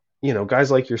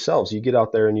like yourselves, you get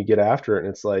out there and you get after it, and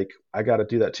it's like I got to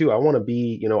do that too. I want to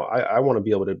be, I want to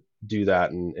be able to do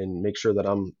that and make sure that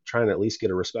I'm trying to at least get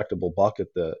a respectable buck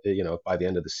at the, by the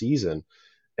end of the season.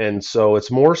 And so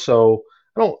it's more so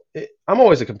I'm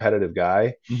always a competitive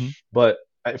guy, Mm-hmm. but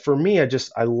for me,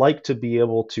 I like to be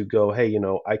able to go, hey,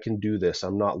 I can do this.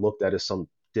 I'm not looked at as some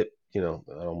dip,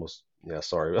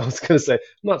 sorry. I was going to say, I'm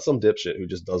not some dipshit who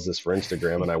just does this for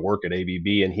Instagram and I work at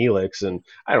ABB and Helix and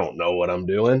I don't know what I'm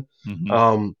doing.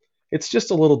 Mm-hmm. It's just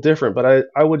a little different, but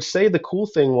I would say the cool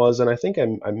thing was, and I think I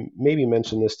maybe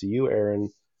mentioned this to you,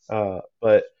 Aaron,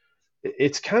 but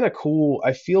it's kind of cool.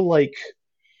 I feel like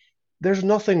there's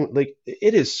nothing like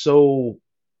it is so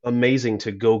amazing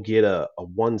to go get a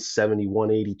 170,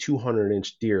 180, 200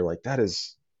 inch deer. Like that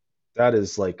is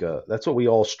like that's what we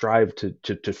all strive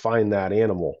to find that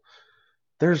animal.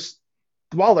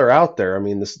 While they're out there, I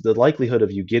mean, the likelihood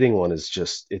of you getting one is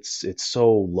just, it's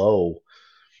so low.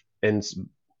 And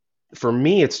for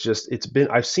me,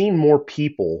 I've seen more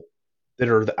people that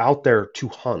are out there to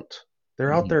hunt.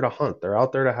 They're out Mm-hmm. there to hunt. They're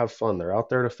out there to have fun. They're out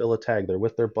there to fill a tag. They're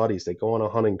with their buddies. They go on a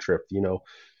hunting trip. You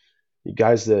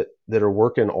guys that are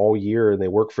working all year and they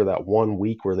work for that 1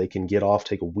 week where they can get off,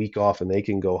 take a week off, and they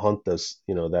can go hunt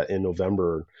that in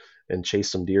November and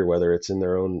chase some deer, whether it's in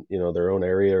their own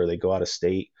area or they go out of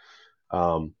state.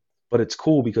 But it's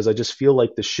cool because I just feel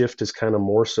like the shift has kind of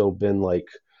more so been like,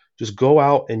 just go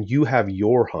out and you have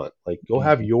your hunt. Like go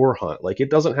have your hunt. Like it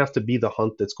doesn't have to be the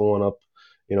hunt that's going up,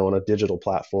 on a digital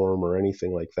platform or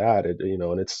anything like that.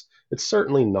 And it's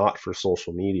certainly not for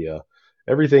social media.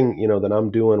 Everything, that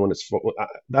I'm doing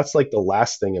that's like the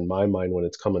last thing in my mind when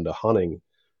it's coming to hunting.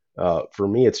 For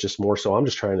me, it's just more so I'm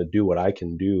just trying to do what I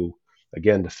can do,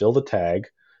 again, to fill the tag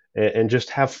and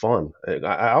just have fun.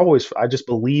 I just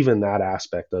believe in that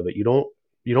aspect of it. You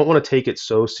don't want to take it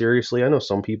so seriously. I know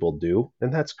some people do,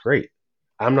 and that's great.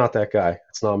 I'm not that guy.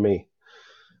 It's not me.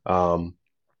 Um,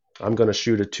 I'm going to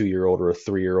shoot a 2-year-old or a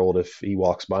 3-year-old if he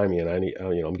walks by me and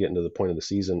I'm getting to the point of the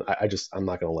season. I'm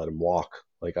not going to let him walk.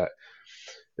 Like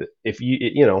if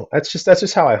that's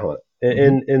just how I hunt.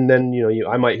 And then,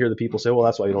 I might hear the people say, well,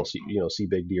 that's why you don't see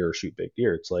big deer or shoot big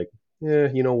deer. It's like, yeah,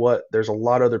 you know what? There's a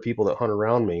lot of other people that hunt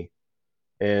around me.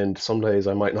 And some days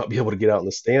I might not be able to get out in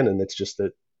the stand. And it's just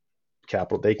that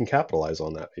they can capitalize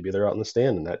on that. Maybe they're out in the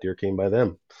stand and that deer came by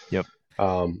them. Yep.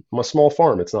 I'm a small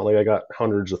farm. It's not like I got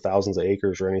hundreds of thousands of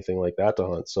acres or anything like that to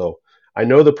hunt. So I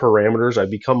know the parameters. I've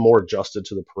become more adjusted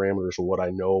to the parameters of what I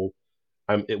know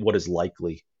what is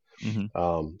likely.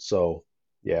 So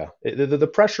yeah,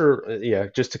 the pressure,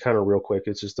 just to kind of real quick,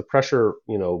 it's just the pressure,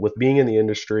 with being in the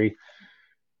industry.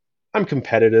 I'm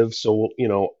competitive. So,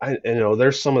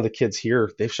 there's some of the kids here,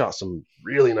 they've shot some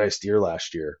really nice deer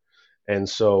last year. And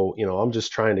so, I'm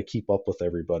just trying to keep up with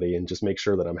everybody and just make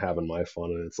sure that I'm having my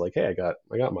fun. And it's like, hey, I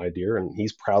got my deer, and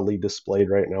he's proudly displayed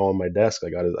right now on my desk. I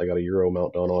got a Euro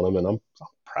mount done on him, and I'm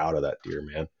proud of that deer,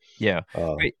 man. Yeah.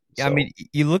 I mean,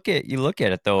 you look at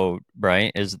it though,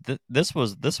 Bryant, this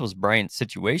was Bryant's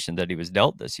situation that he was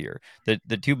dealt this year.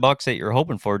 The 2 bucks that you're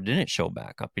hoping for didn't show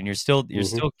back up, and you're still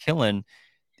killing,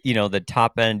 the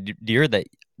top end deer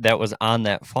that was on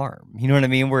that farm. You know what I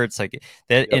mean? Where it's like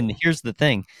that. Yep. And here's the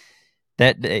thing.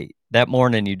 That day, that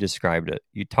morning, you described it.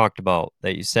 You talked about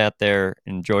that you sat there,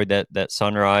 enjoyed that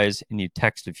sunrise, and you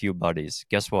texted a few buddies.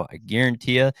 Guess what? I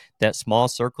guarantee you that small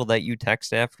circle that you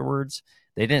text afterwards,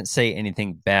 they didn't say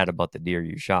anything bad about the deer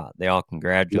you shot. They all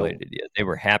congratulated you. They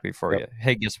were happy for you.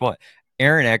 Hey, guess what?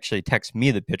 Aaron actually texted me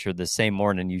the picture the same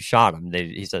morning you shot him.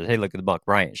 He said, hey, look at the buck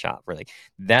Bryant shot. We're like,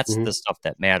 that's the stuff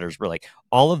that matters. We're like,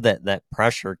 all of that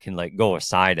pressure can like go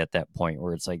aside at that point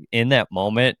where it's like in that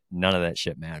moment, none of that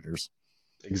shit matters.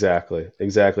 Exactly.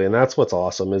 And that's what's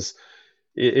awesome is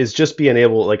just being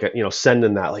able, like,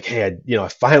 sending that, like, hey, I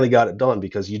finally got it done,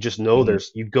 because you just know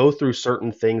you go through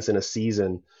certain things in a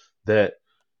season that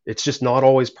it's just not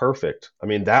always perfect. I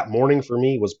mean, that morning for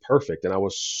me was perfect. And I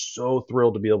was so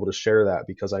thrilled to be able to share that,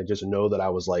 because I just know that I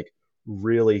was like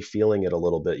really feeling it a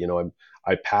little bit.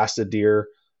 I passed a deer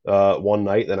one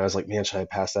night, then I was like, man, should I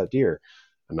pass that deer?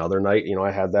 Another night,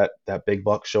 I had that big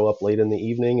buck show up late in the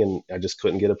evening, and I just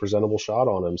couldn't get a presentable shot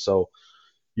on him. So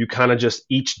you kind of just,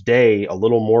 each day a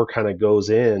little more kind of goes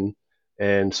in.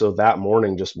 And so that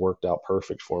morning just worked out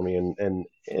perfect for me. And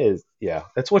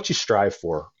that's what you strive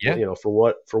for. Yeah.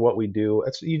 For what we do,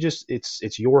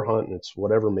 it's your hunt, and it's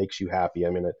whatever makes you happy.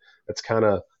 I mean, it's kind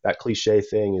of that cliche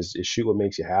thing is shoot what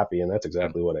makes you happy. And that's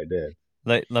exactly what I did.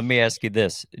 Let me ask you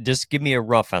this. Just give me a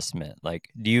rough estimate. Like,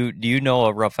 do you know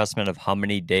a rough estimate of how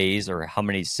many days or how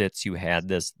many sits you had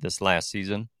this last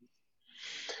season?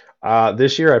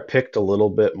 This year I picked a little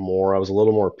bit more. I was a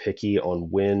little more picky on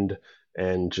wind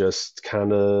and just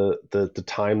kind of the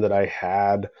time that I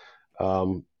had.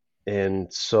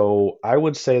 And so I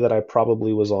would say that I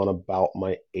probably was on about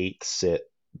my 8th sit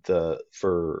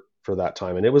for that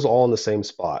time. And it was all in the same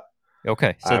spot.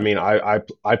 Okay. So I mean, I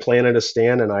planted a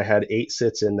stand, and I had 8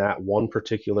 sits in that one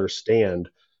particular stand,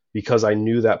 because I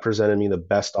knew that presented me the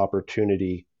best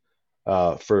opportunity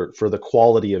for the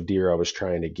quality of deer I was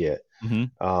trying to get.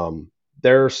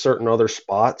 There are certain other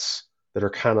spots that are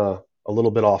kind of a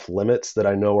little bit off limits that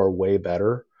I know are way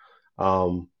better.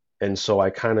 And so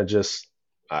I kind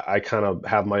of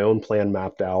have my own plan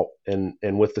mapped out,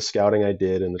 and with the scouting I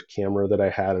did and the camera that I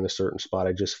had in a certain spot,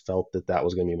 I just felt that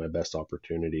was going to be my best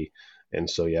opportunity. And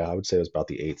so, yeah, I would say it was about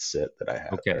the 8th sit that I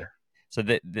had. Okay. There. So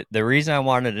the reason I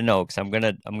wanted to know, because I'm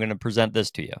gonna present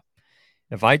this to you.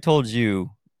 If I told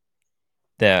you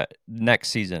that next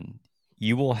season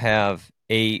you will have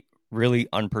 8 really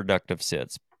unproductive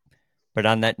sits, but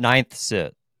on that 9th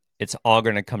sit, it's all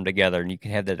going to come together, and you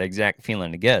can have that exact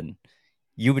feeling again,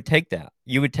 you would take that.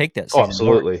 You would take that season. Oh,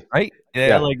 absolutely. North, right?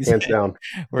 Yeah, like, hands down.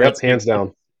 Yep, hands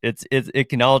down. It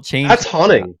can all change. That's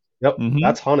hunting. Yep,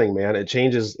 that's hunting, man. It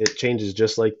changes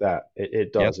just like that.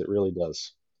 It does. Yep. It really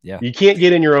does. Yeah. You can't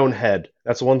get in your own head.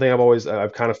 That's the one thing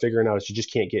I've kind of figured out, is you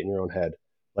just can't get in your own head.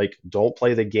 Like, don't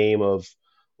play the game of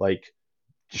like,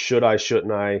 should I,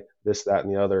 shouldn't I, this, that,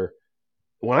 and the other.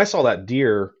 When I saw that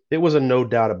deer, it was a no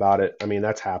doubt about it. I mean,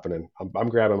 that's happening. I'm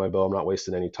grabbing my bow. I'm not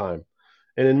wasting any time.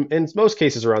 And in most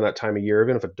cases around that time of year,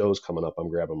 even if a doe's coming up, I'm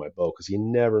grabbing my bow because you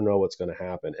never know what's going to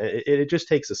happen. It just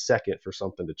takes a second for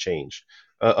something to change.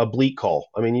 A bleat call.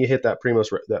 I mean, you hit that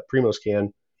Primos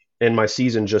can, and my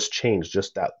season just changed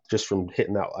just from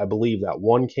hitting that. I believe that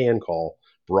one can call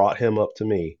brought him up to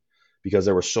me because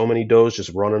there were so many does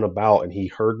just running about, and he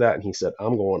heard that and he said,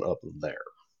 "I'm going up there."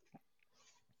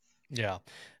 Yeah,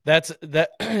 that's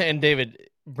that. And David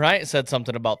Bryant said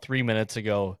something about 3 minutes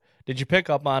ago. Did you pick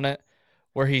up on it?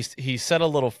 Where he said a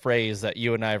little phrase that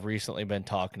you and I have recently been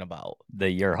talking about. The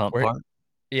your hunt Where, part.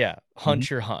 yeah, hunt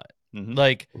your hunt. Mm-hmm.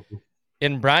 Like,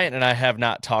 and Bryant and I have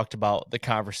not talked about the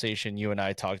conversation you and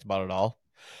I talked about at all.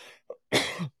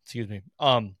 Excuse me.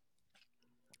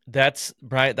 That's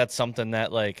Bryant. That's something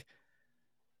that like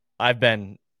I've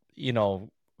been,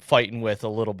 fighting with a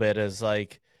little bit. Is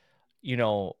like,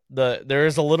 there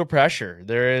is a little pressure.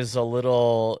 There is a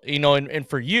little, and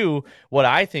for you, what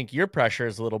I think your pressure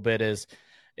is a little bit is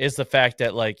the fact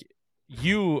that like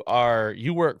you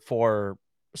work for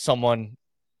someone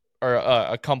or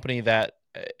a company that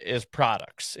is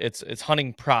products. It's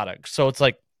hunting products. So it's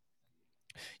like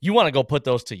you want to go put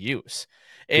those to use.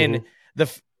 And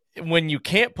when you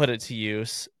can't put it to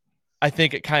use, I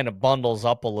think it kind of bundles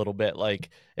up a little bit. Like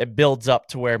it builds up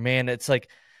to where, man, it's like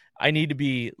I need to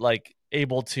be like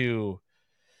able to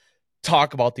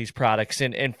talk about these products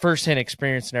and firsthand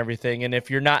experience and everything. And if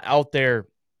you're not out there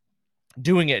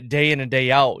doing it day in and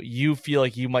day out, you feel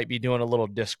like you might be doing a little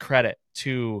discredit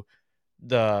to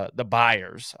the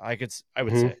buyers. I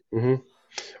would say.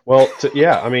 Well,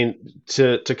 I mean,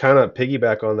 to kind of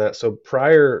piggyback on that. So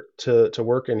prior to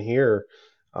working here,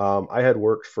 I had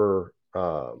worked for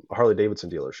a Harley Davidson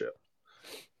dealership,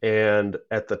 and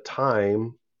at the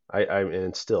time,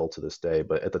 and still to this day,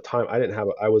 but at the time, I didn't have.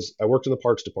 I worked in the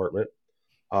parts department.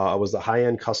 I was the high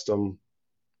end custom.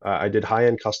 I did high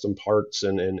end custom parts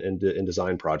and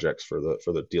design projects for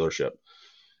the dealership,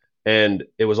 and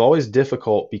it was always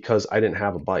difficult because I didn't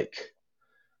have a bike.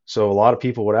 So a lot of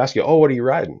people would ask you, "Oh, what are you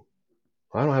riding?"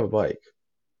 I don't have a bike.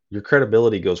 Your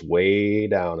credibility goes way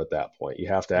down at that point. You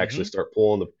have to actually start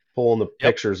pulling the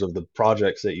pictures of the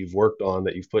projects that you've worked on,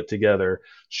 that you've put together,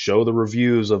 show the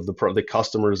reviews of the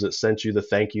customers that sent you the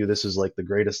thank you. This is like the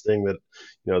greatest thing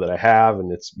that I have,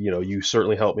 and it's you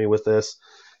certainly helped me with this.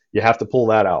 You have to pull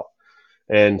that out,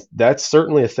 and that's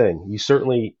certainly a thing.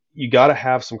 You got to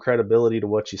have some credibility to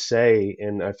what you say,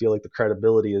 and I feel like the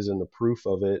credibility is in the proof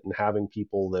of it and having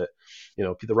people that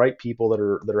the right people that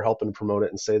are helping promote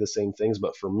it and say the same things.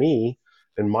 But for me,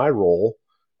 in my role,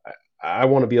 I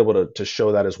want to be able to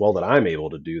show that as well, that I'm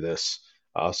able to do this.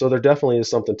 So there definitely is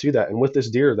something to that. And with this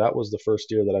deer, that was the first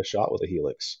deer that I shot with a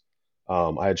Helix.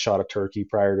 I had shot a turkey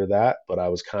prior to that, but I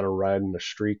was kind of riding a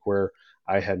streak where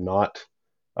I had not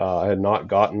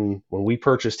gotten, when we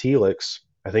purchased Helix,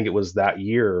 I think it was that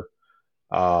year.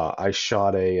 I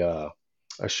shot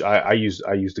I used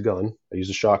a gun. I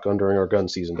used a shotgun during our gun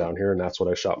season down here, and that's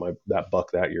what I shot that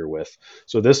buck that year with.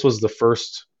 So this was the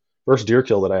first deer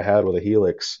kill that I had with a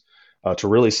Helix, to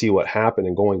really see what happened.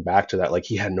 And going back to that, like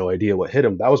he had no idea what hit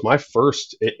him. That was my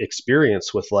first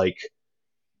experience with like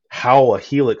how a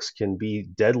Helix can be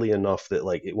deadly enough that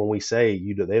like when we say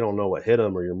they don't know what hit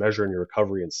them, or you're measuring your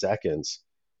recovery in seconds,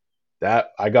 that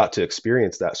I got to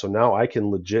experience that. So now I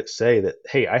can legit say that,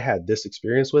 hey, I had this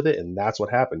experience with it, and that's what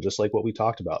happened. Just like what we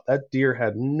talked about. That deer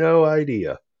had no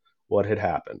idea what had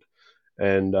happened.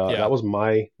 And that was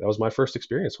my first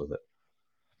experience with it.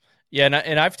 Yeah,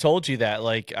 and I've told you that,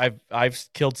 like I've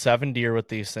killed 7 deer with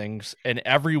these things, and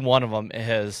every one of them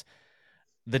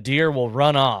the deer will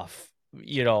run off,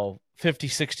 50,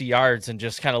 60 yards and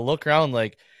just kind of look around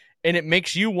like, and it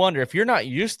makes you wonder if you're not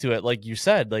used to it, like you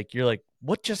said, like you're like,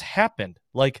 what just happened?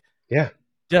 Like, yeah,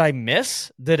 did I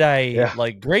miss? Did I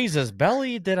like graze his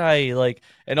belly? Did I like,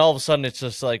 and all of a sudden it's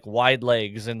just like wide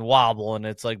legs and wobble, and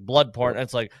it's like blood pouring. And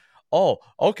it's like, oh,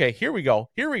 okay, here we go,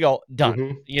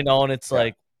 done. And it's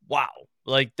like, wow,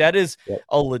 like that is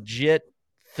a legit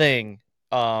thing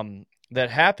that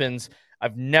happens.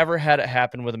 I've never had it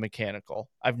happen with a mechanical.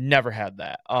 I've never had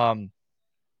that. And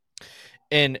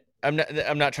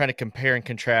I'm not trying to compare and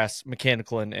contrast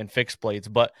mechanical and fixed blades,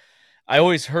 but I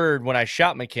always heard when I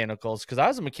shot mechanicals, because I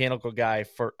was a mechanical guy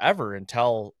forever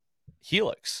until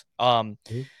Helix. And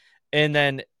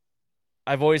then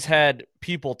I've always had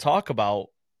people talk about,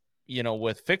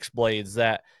 with fixed blades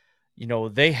that,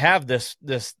 they have this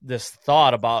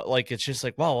thought about like, it's just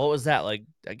like, wow, what was that? Like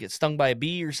I get stung by a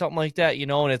bee or something like that,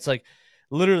 and it's like,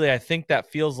 literally, I think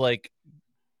that feels like,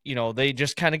 they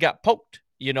just kind of got poked,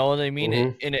 you know what I mean?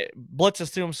 And it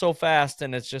blitzes through them so fast.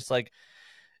 And it's just like,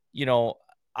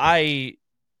 I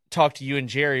talked to you and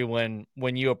Jerry when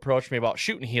you approached me about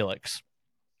shooting Helix.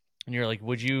 And you're like,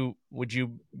 would you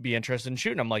be interested in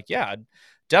shooting? I'm like, yeah, I'd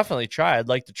definitely try. I'd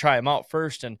like to try them out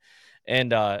first.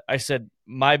 And I said,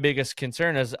 my biggest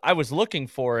concern is I was looking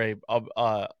for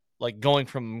a like going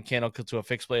from mechanical to a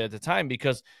fixed blade at the time,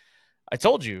 because I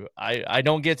told you, I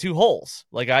don't get two holes.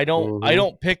 Like I Mm-hmm.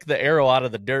 don't pick the arrow out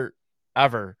of the dirt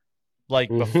ever, like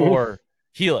Mm-hmm. before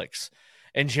Helix.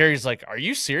 And Jerry's like, are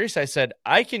you serious? I said,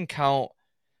 I can count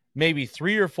maybe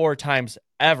 3 or 4 times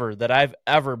ever that I've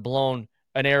ever blown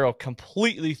an arrow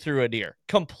completely through a deer,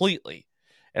 completely.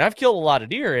 And I've killed a lot of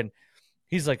deer. And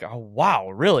he's like, oh, wow,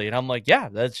 really? And I'm like, yeah,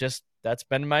 that's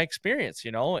been my experience,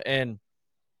 you know? And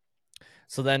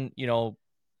so then, you know,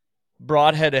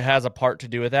 broadhead, it has a part to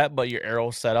do with that, but your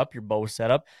arrow setup, your bow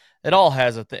setup, it all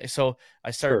has a thing. So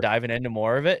I started Sure. diving into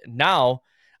more of it. Now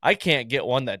I can't get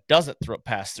one that doesn't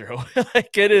pass through.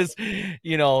 Like it is,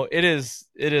 you know,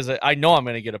 I know I'm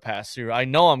going to get a pass through. I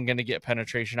know I'm going to get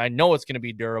penetration. I know it's going to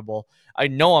be durable. I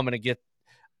know I'm going to get,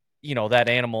 you know, that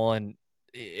animal. And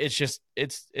it's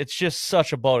just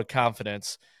such a boat of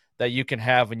confidence that you can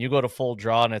have when you go to full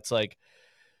draw. And it's like,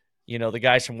 you know, the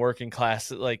guys from working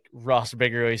class, like Ross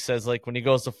Bigger, he says, like, when he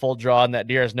goes to full draw and that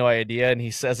deer has no idea, and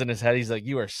he says in his head, he's like,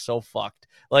 you are so fucked.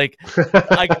 Like,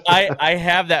 I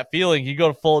have that feeling. You go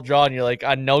to full draw and you're like,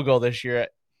 on no go this year.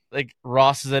 Like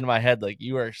Ross is in my head, like,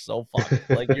 you are so fucked.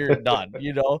 Like you're done,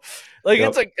 you know? Like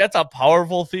Yep. that's a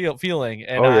powerful feeling.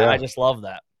 And Oh I yeah. just love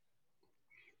that.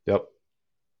 Yep.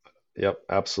 Yep,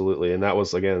 absolutely. And that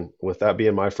was, again, with that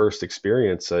being my first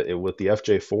experience with the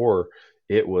FJ4,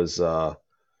 it was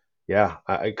yeah,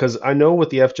 because I know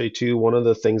with the FJ2, one of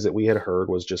the things that we had heard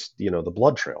was just, you know, the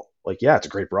blood trail. Like, yeah, it's a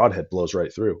great broadhead, blows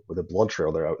right through with a blood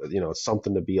trail there. You know, it's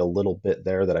something to be a little bit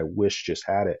there that I wish just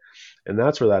had it. And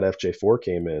that's where that FJ4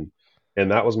 came in.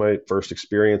 And that was my first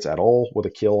experience at all with a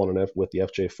kill on with the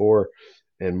FJ4.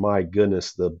 And my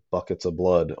goodness, the buckets of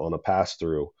blood on a pass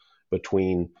through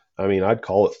between, I mean, I'd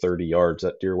call it 30 yards.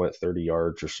 That deer went 30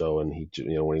 yards or so. And he,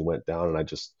 you know, when he went down,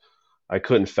 and I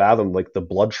couldn't fathom like the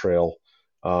blood trail.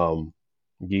 um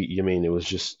you mean, it was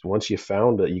just, once you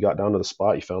found it, you got down to the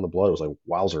spot, you found the blood, it was like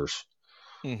wowzers.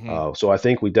 Mm-hmm. So I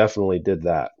think we definitely did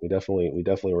that. We definitely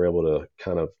were able to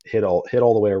kind of hit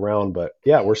all the way around. But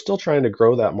yeah, we're still trying to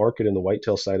grow that market in the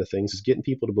whitetail side of things, is getting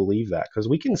people to believe that, because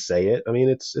we can say it. I mean,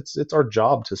 it's our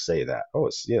job to say that. Oh,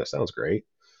 it's, yeah, it sounds great.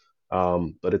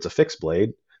 But it's a fixed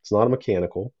blade. It's not a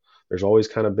mechanical. There's always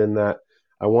kind of been that,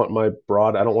 I want my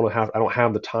broad. I don't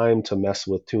have the time to mess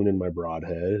with tuning my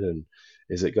broadhead. And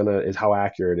how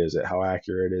accurate is it? How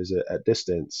accurate is it at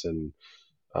distance? And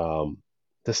um,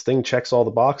 this thing checks all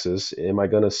the boxes. Am I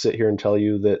going to sit here and tell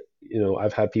you that, you know,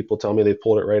 I've had people tell me they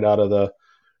pulled it right out of the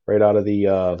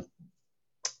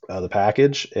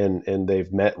package, and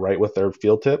they've met right with their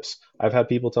field tips. I've had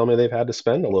people tell me they've had to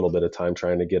spend a little bit of time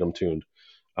trying to get them tuned.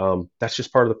 That's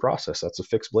just part of the process. That's a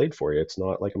fixed blade for you. It's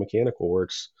not like a mechanical where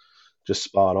it's just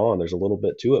spot on. There's a little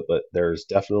bit to it, but there's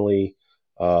definitely,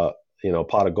 you know, a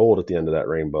pot of gold at the end of that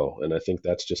rainbow. And I think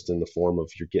that's just in the form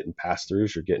of, you're getting pass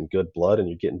throughs, you're getting good blood, and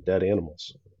you're getting dead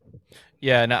animals.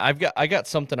 Yeah, and I got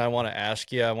something I want to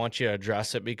ask you. I want you to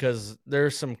address it because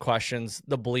there's some questions.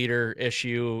 The bleeder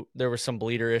issue, there were some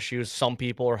bleeder issues some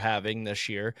people are having this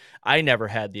year. I never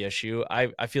had the issue.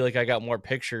 I feel like I got more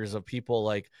pictures of people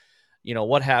like, you know,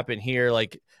 what happened here?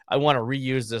 Like, I want to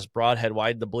reuse this broadhead.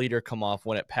 Why'd the bleeder come off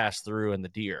when it passed through in the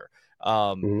deer?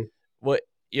 Mm-hmm. What,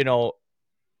 you know,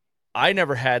 I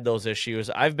never had those issues.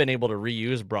 I've been able to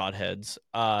reuse broadheads,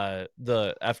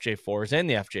 the FJ4s and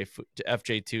the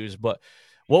FJ2s. But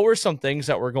what were some things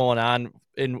that were going on,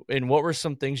 and what were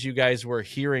some things you guys were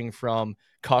hearing from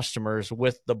customers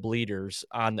with the bleeders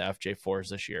on the FJ4s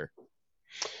this year?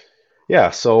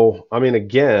 Yeah. So, I mean,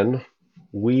 again,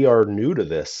 we are new to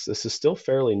this. This is still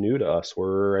fairly new to us.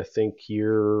 We're, I think,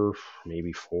 year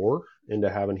maybe 4 into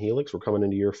having Helix. We're coming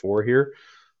into year 4 here.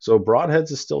 So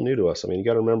broadheads is still new to us. I mean, you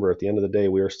got to remember, at the end of the day,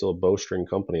 we are still a bowstring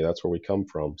company. That's where we come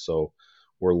from. So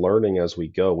we're learning as we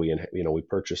go. We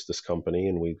purchased this company,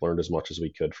 and we learned as much as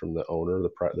we could from the owner,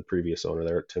 the previous owner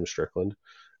there, Tim Strickland,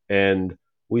 and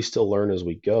we still learn as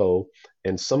we go.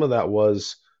 And some of that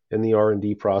was in the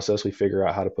R&D process. We figure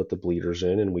out how to put the bleeders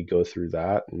in, and we go through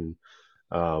that. And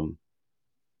um,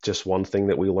 just one thing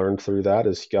that we learned through that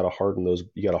is, you got to harden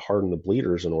the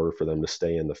bleeders in order for them to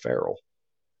stay in the ferrule.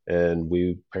 And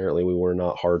we were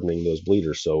not hardening those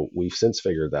bleeders. So we've since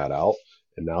figured that out.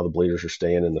 And now the bleeders are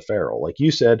staying in the ferrule, like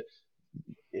you said.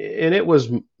 And it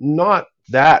was not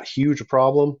that huge a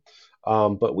problem.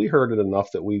 But we heard it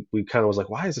enough that we kind of was like,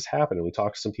 why is this happening? We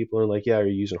talked to some people, and like, yeah, you're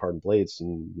using hardened blades.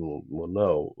 And well,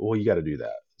 no, well, you got to do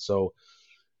that. So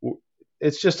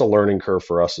it's just a learning curve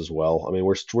for us as well. I mean,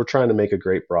 we're trying to make a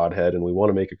great broadhead, and we want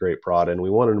to make a great prod, and we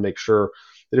wanted to make sure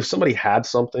that if somebody had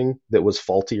something that was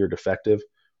faulty or defective,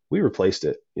 we replaced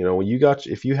it. You know, when you got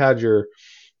if you had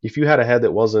a head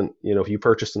that wasn't, you know, if you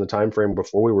purchased in the time frame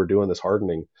before we were doing this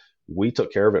hardening, we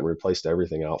took care of it and replaced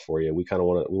everything out for you. We kind of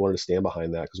we wanted to stand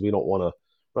behind that because we don't want to, I'm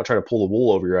not trying to pull the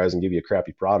wool over your eyes and give you a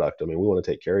crappy product. I mean, we want to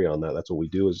take care of you on that. That's what we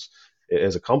do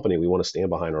as a company. We want to stand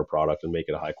behind our product and make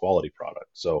it a high quality product.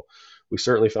 So we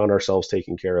certainly found ourselves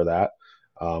taking care of that.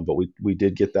 But we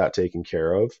did get that taken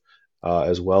care of,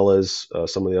 as well as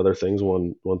some of the other things.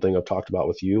 One thing I've talked about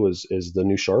with you is the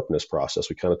new sharpness process.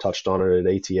 We kind of touched on it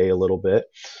at ATA a little bit.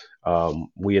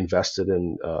 We invested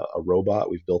in a robot.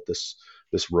 We've built this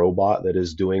robot that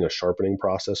is doing a sharpening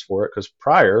process for it, because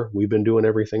prior we've been doing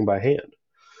everything by hand.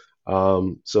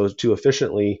 So to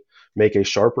efficiently make a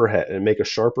sharper head and make a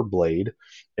sharper blade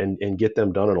and get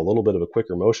them done in a little bit of a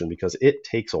quicker motion, because it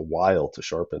takes a while to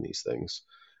sharpen these things.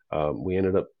 We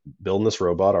ended up building this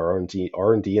robot. Our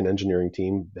R&D and engineering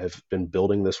team have been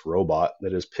building this robot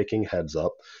that is picking heads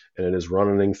up, and it is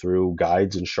running through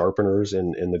guides and sharpeners,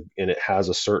 and it has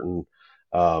a certain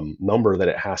number that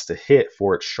it has to hit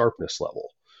for its sharpness level.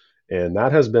 And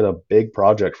that has been a big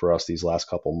project for us these last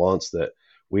couple months, that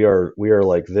we are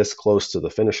like this close to the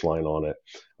finish line on it.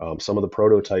 Some of the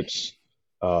prototypes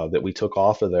that we took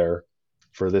off of there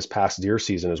for this past deer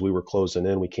season, as we were closing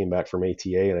in, we came back from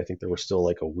ATA, and I think there was still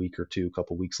like a week or two,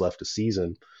 couple weeks left of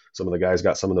season. Some of the guys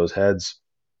got some of those heads,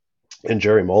 and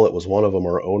Jerry Mullet was one of them,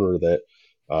 our owner, that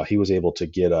he was able to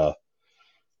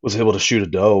shoot a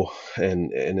doe,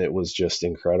 and it was just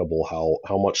incredible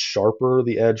how much sharper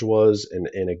the edge was,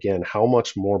 and again, how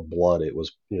much more blood it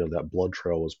was, you know, that blood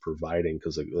trail was providing,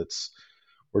 because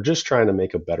we're just trying to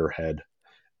make a better head.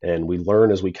 And we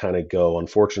learn as we kind of go.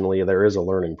 Unfortunately, there is a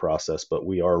learning process, but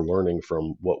we are learning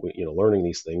from learning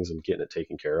these things and getting it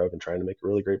taken care of and trying to make a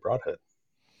really great broadhead.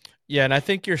 Yeah, and I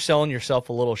think you're selling yourself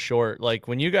a little short. Like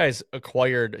when you guys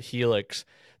acquired Helix,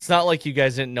 it's not like you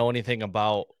guys didn't know anything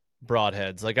about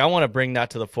broadheads. Like I want to bring that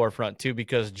to the forefront too,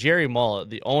 because Jerry Mullet,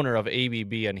 the owner of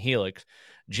ABB and Helix,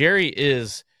 Jerry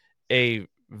is a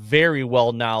very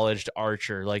well-knowledged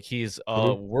archer. Like he's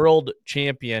a world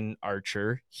champion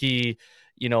archer. He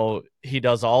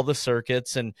does all the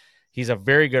circuits, and he's a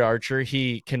very good archer.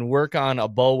 He can work on a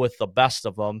bow with the best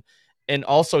of them. And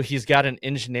also he's got an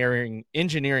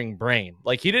engineering brain.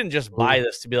 Like he didn't just buy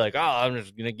this to be like, oh, I'm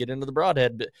just going to get into the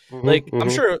broadhead. But I'm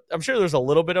sure there's a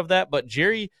little bit of that, but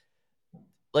Jerry,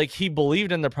 like he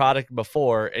believed in the product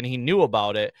before and he knew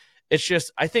about it. It's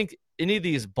just, I think any of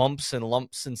these bumps and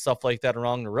lumps and stuff like that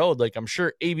along the road, like I'm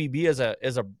sure ABB as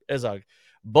a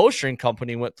bowstring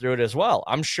company went through it as well.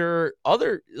 I'm sure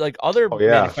other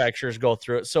manufacturers go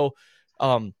through it. So,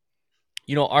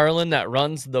 Arlen that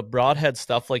runs the broadhead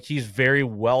stuff, like he's very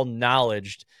well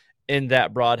knowledged in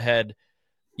that broadhead.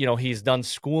 He's done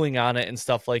schooling on it and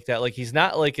stuff like that. Like he's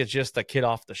not like it's just a kid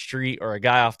off the street or a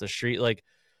guy off the street. Like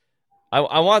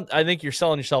I think you're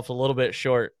selling yourself a little bit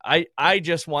short. I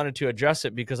just wanted to address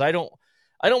it because I don't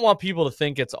want people to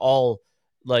think it's all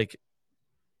like,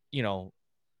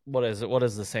 what is it? What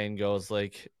is the saying goes,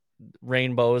 like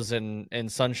rainbows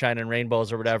and sunshine and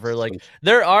rainbows or whatever. Like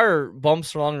there are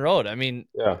bumps along the road. I mean,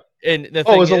 yeah. And the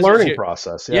thing it's a learning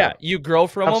process. Yeah. You grow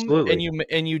from Absolutely. them,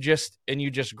 and you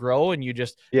just grow, and you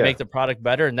just make the product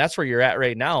better, and that's where you're at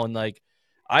right now. And like,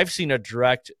 I've seen a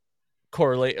direct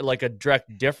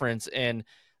difference in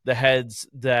the heads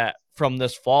that from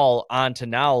this fall on to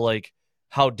now, like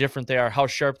how different they are, how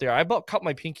sharp they are. I about cut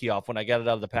my pinky off when I got it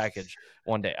out of the package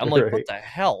one day. I'm like, right. What the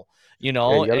hell, you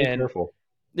gotta be careful.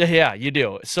 Yeah, you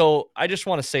do. So I just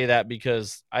want to say that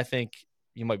because I think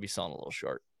you might be selling a little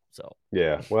short. So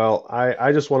yeah, well,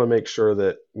 I just want to make sure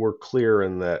that we're clear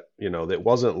in that, that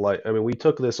wasn't like, I mean, we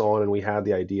took this on and we had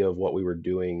the idea of what we were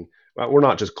doing. We're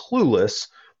not just clueless,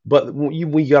 but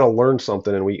we got to learn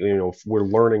something, and we're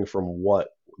learning from what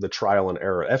the trial and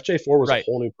error. FJ4 was a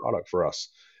whole new product for us.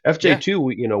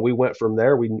 FJ2, we went from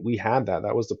there. We had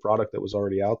that was the product that was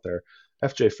already out there.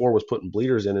 FJ4 was putting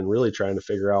bleeders in and really trying to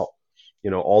figure out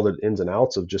all the ins and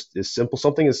outs of just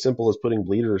something as simple as putting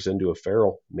bleeders into a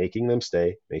ferrule, making them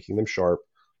stay, making them sharp,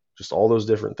 just all those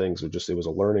different things. It was a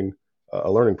learning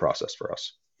process for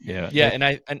us. Yeah. And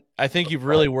I think you've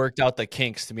really worked out the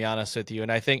kinks, to be honest with you.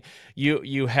 And I think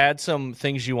you had some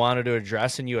things you wanted to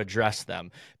address and you addressed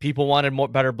them. People wanted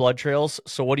better blood trails.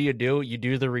 So what do? You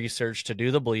do the research to do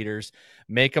the bleeders,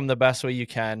 make them the best way you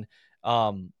can.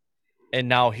 And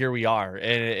now here we are,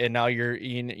 and now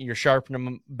you're sharpening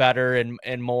them better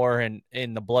and more, and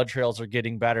the blood trails are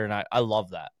getting better, and I love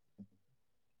that.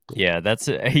 Yeah, that's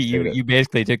you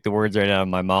basically took the words right out of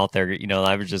my mouth there.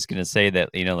 I was just going to say that,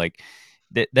 like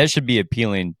that should be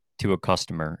appealing to a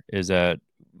customer, is that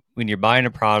when you're buying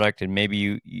a product and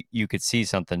maybe you could see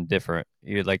something different,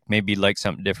 you like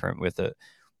something different with it,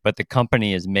 but the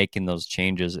company is making those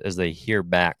changes as they hear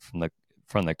back from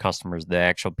the customers, the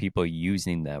actual people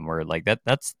using them, where like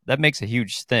that makes a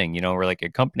huge thing, where like a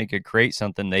company could create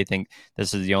something, they think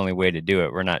this is the only way to do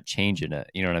it, we're not changing it,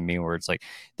 you know what I mean, where it's like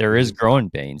there is growing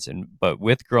pains, but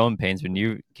with growing pains, when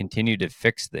you continue to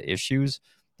fix the issues,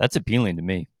 that's appealing to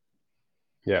me.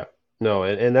 Yeah. No,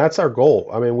 and that's our goal.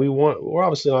 I mean, we're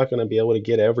obviously not going to be able to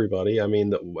get everybody. I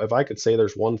mean, if I could say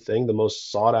there's one thing, the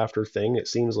most sought after thing, it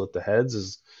seems with the heads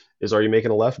is are you making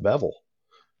a left bevel?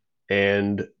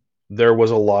 And there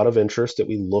was a lot of interest that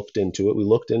we looked into it. We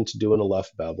looked into doing a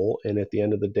left bevel, and at the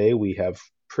end of the day, we have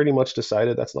pretty much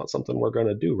decided that's not something we're going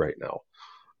to do right now.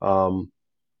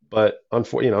 But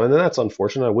and that's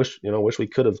unfortunate. I wish we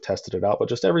could have tested it out, but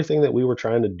just everything that we were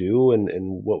trying to do and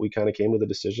what we kind of came to the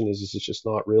decision is it's just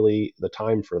not really the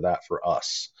time for that for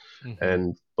us.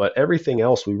 But everything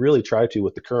else we really try to,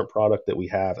 with the current product that we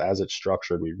have as it's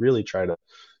structured, we really try to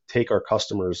take our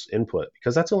customers' input,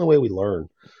 because that's the only way we learn.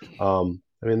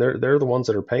 I mean, they're the ones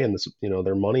that are paying this,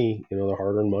 their money, their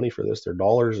hard-earned money for this, their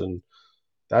dollars, and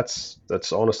that's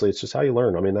honestly, it's just how you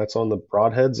learn. I mean, that's on the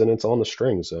broadheads and it's on the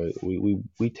strings.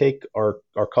 We take our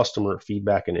customer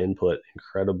feedback and input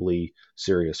incredibly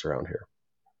serious around here.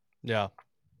 Yeah.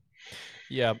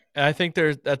 Yeah. And I think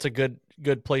that's a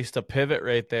good place to pivot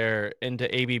right there into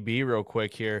ABB real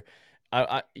quick here.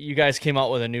 You guys came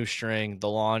out with a new string, the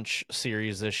launch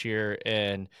series this year,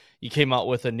 and you came out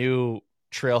with a new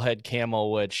trailhead camo,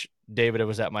 which David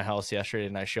was at my house yesterday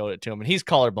and I showed it to him, and he's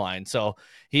colorblind. So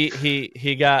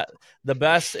he got the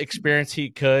best experience he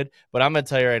could, but I'm going to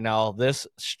tell you right now, this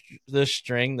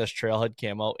string, this trailhead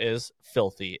camo is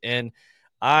filthy. And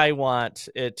I want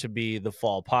it to be the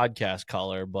fall podcast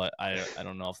color, but I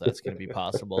don't know if that's going to be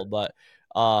possible, but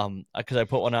because I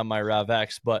put one on my Rev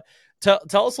X. But tell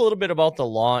us a little bit about the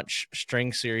launch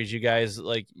string series. You guys,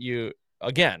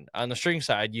 again, on the string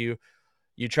side, you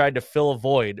tried to fill a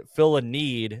void, fill a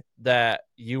need that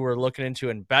you were looking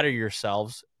into and better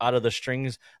yourselves out of the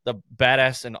strings, the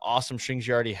badass and awesome strings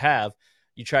you already have.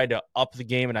 You tried to up the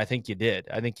game, and I think you did.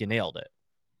 I think you nailed it.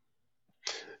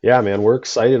 Yeah, man, we're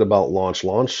excited about launch,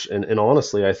 and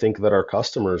honestly, I think that our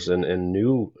customers and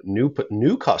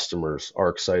new customers are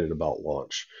excited about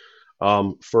launch.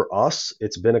 For us,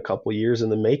 it's been a couple years in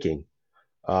the making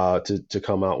to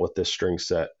come out with this string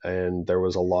set, and there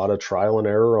was a lot of trial and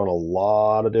error on a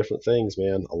lot of different things,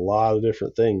 man, a lot of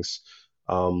different things.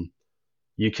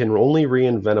 You can only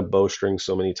reinvent a bowstring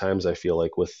so many times, I feel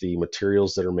like, with the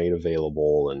materials that are made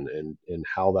available and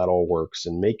how that all works,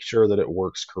 and make sure that it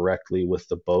works correctly with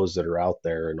the bows that are out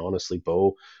there. And honestly,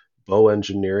 bow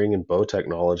engineering and bow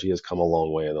technology has come a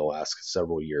long way in the last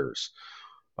several years.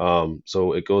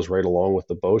 So it goes right along with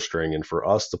the bowstring. And for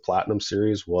us, the Platinum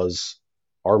Series was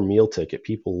our meal ticket.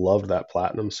 People loved that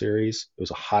Platinum Series. It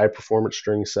was a high performance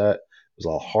string set. It was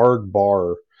a hard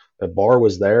bar. That bar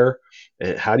was there,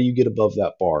 and how do you get above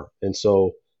that bar? And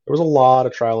so there was a lot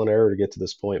of trial and error to get to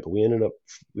this point, but we ended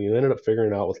up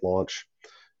figuring it out with launch.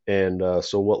 And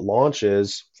so what launch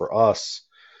is for us,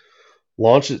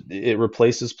 launch, it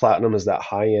replaces Platinum as that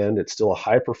high end. It's still a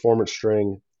high performance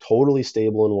string, totally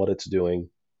stable in what it's doing.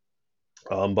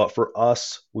 But for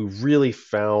us, we really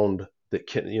found that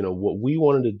what we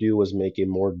wanted to do was make a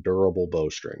more durable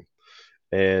bowstring,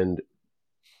 and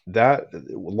that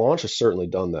launch has certainly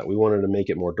done that. We wanted to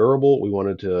make it more durable. We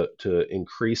wanted to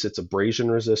increase its abrasion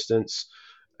resistance.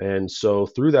 And so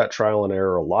through that trial and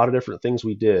error, a lot of different things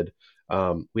we did,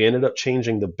 we ended up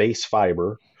changing the base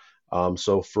fiber.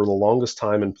 So for the longest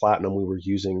time in Platinum, we were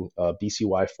using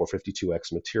BCY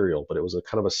 452X material, but it was a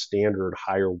kind of a standard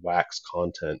higher wax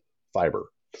content fiber.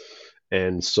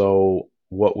 And so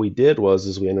what we did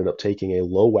is we ended up taking a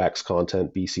low wax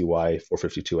content BCY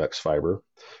 452X fiber,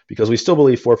 because we still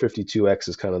believe 452X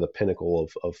is kind of the pinnacle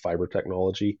of fiber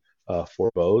technology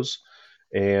for bows.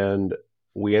 And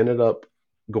we ended up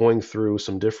going through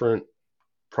some different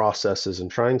processes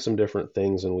and trying some different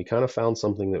things, and we kind of found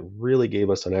something that really gave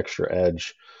us an extra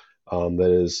edge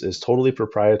that is totally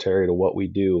proprietary to what we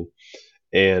do.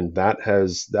 And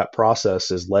that process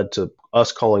has led to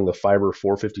us calling the fiber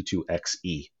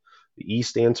 452XE. The E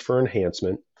stands for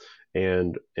enhancement,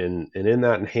 and in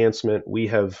that enhancement, we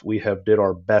have did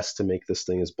our best to make this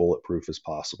thing as bulletproof as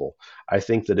possible. I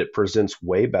think that it presents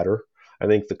way better. I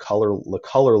think the color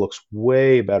looks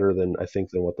way better than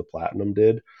what the Platinum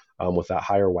did with that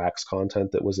higher wax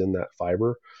content that was in that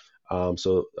fiber.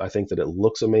 So I think that it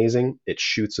looks amazing, it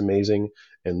shoots amazing,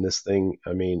 and this thing,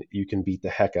 I mean, you can beat the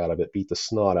heck out of it, beat the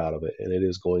snot out of it, and it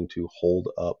is going to hold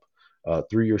up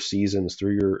through your seasons,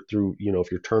 through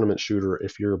if you're a tournament shooter,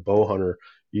 if you're a bow hunter,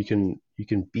 you can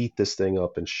beat this thing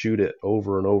up and shoot it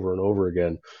over and over and over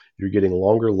again. You're getting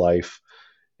longer life.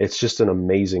 It's just an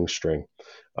amazing string,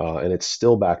 and it's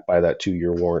still backed by that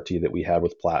 2-year warranty that we had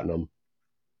with Platinum.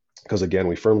 Because again,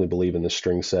 we firmly believe in this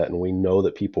string set, and we know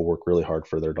that people work really hard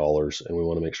for their dollars, and we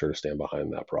want to make sure to stand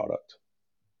behind that product.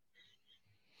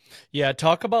 Yeah,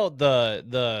 talk about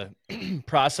the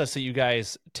process that you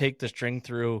guys take the string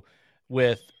through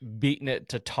with beating it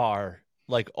to tar,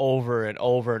 like over and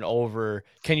over and over.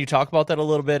 Can you talk about that a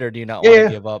little bit, or do you not want to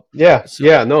give up? Yeah.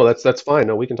 No, that's fine.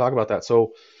 No, we can talk about that.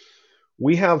 So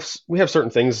we have certain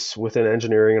things within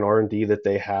engineering and R&D that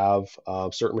they have,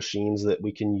 certain machines that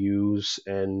we can use,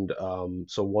 and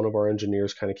so one of our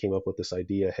engineers kind of came up with this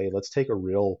idea. Hey, let's take a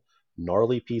real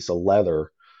gnarly piece of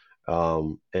leather,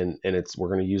 and we're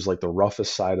going to use like the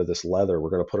roughest side of this leather. We're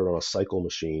going to put it on a cycle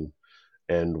machine,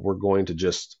 and we're going to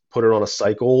just put it on a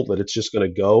cycle that it's just going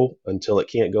to go until it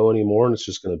can't go anymore, and it's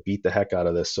just going to beat the heck out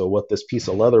of this. So what this piece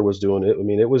of leather was doing,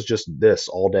 it was just this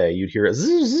all day. You'd hear it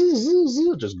zzz, zzz, zzz,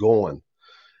 zzz, just going,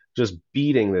 just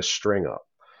beating this string up.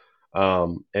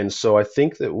 And so I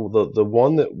think that the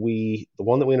one that we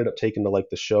ended up taking to like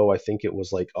the show, I think it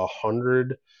was like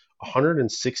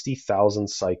 160,000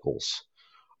 cycles,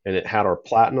 and it had our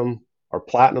platinum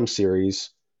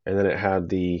series, and then it had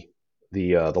the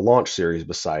launch series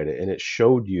beside it, and it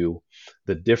showed you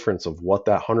the difference of what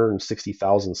that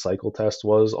 160,000 cycle test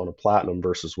was on a platinum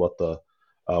versus what the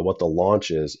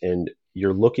launch is. And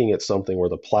you're looking at something where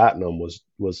the platinum was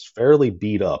fairly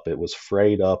beat up. It was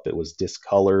frayed up. It was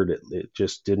discolored. It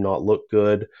just did not look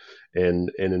good. And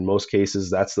in most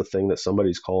cases, that's the thing that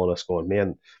somebody's calling us going,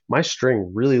 man, my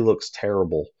string really looks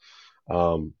terrible.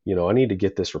 I need to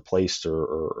get this replaced,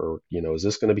 or is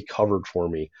this going to be covered for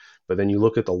me? But then you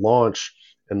look at the launch,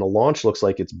 and the launch looks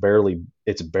like it's barely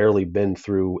been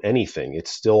through anything.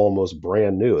 It's still almost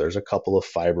brand new. There's a couple of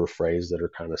fiber frays that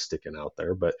are kind of sticking out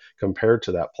there, but compared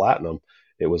to that platinum,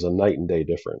 it was a night and day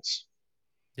difference.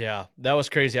 Yeah, that was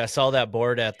crazy. I saw that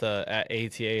board at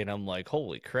ATA, and I'm like,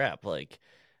 holy crap. Like,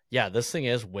 yeah, this thing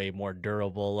is way more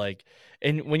durable. Like,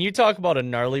 and when you talk about a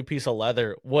gnarly piece of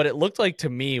leather, what it looked like to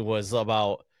me was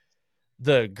about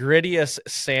the grittiest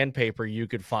sandpaper you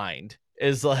could find.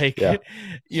 Is like, Yeah.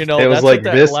 It was that's like what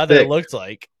that this leather thick. looked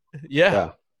like.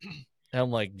 Yeah. And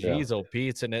I'm like, geez, Yeah. oh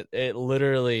Pete's, and it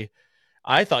literally,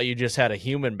 I thought you just had a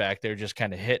human back there just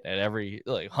kind of hitting it every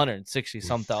like 160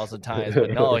 some thousand times,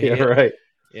 but no, he hit, right.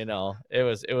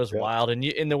 it was wild. And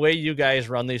in the way you guys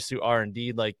run these through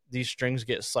R&D, like these strings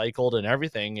get cycled and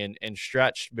everything and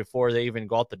stretched before they even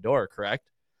go out the door, correct?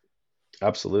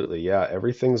 Absolutely. Yeah.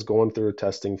 Everything's going through a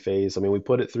testing phase. I mean, we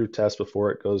put it through test before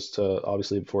it goes to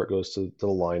the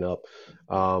lineup.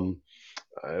 From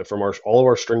all of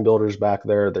our string builders back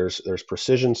there, there's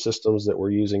precision systems that we're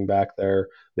using back there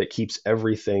that keeps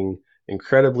everything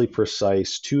incredibly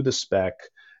precise to the spec.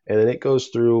 And then it goes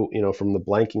through, from the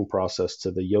blanking process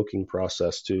to the yoking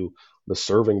process to the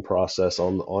serving process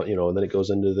and then it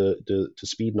goes into to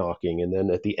speed knocking. And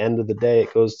then at the end of the day,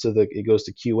 it goes to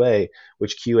QA,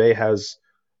 which QA has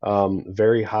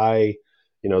very high,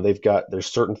 there's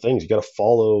certain things you got to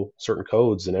follow, certain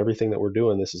codes and everything that we're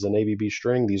doing. This is an ABB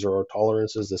string. These are our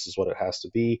tolerances. This is what it has to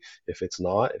be. If it's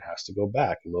not, it has to go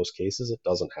back. In most cases, it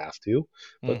doesn't have to.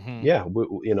 But yeah, we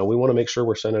want to make sure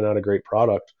we're sending out a great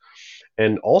product.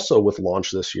 And also with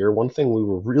launch this year, one thing we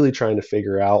were really trying to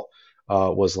figure out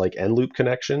was like end loop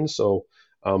connections. So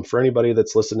for anybody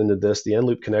that's listening to this, the end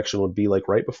loop connection would be like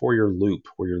right before your loop,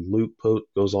 where your loop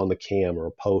goes on the cam or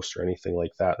a post or anything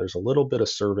like that. There's a little bit of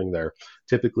serving there.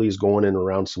 Typically is going in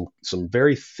around some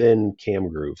very thin cam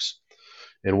grooves.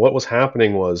 And what was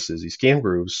happening is these cam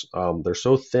grooves, they're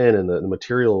so thin, and the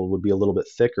material would be a little bit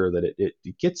thicker that it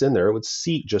gets in there. It would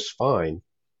seat just fine.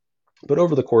 But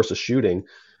over the course of shooting,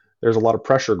 there's a lot of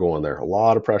pressure going there, a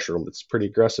lot of pressure. It's pretty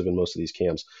aggressive in most of these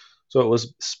cams. So it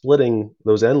was splitting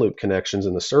those end loop connections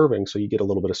in the serving, so you get a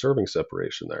little bit of serving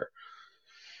separation there.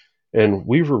 And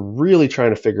we were really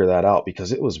trying to figure that out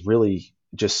because it was really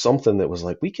just something that was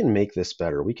like, we can make this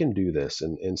better. We can do this.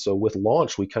 And so with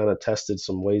launch, we kind of tested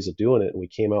some ways of doing it, and we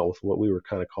came out with what we were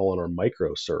kind of calling our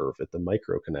micro serve at the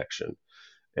micro connection.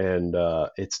 And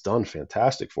it's done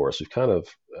fantastic for us. We've kind of,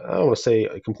 I don't want to say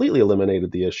completely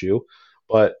eliminated the issue,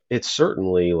 but it's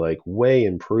certainly like way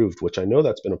improved, which I know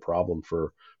that's been a problem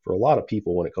for a lot of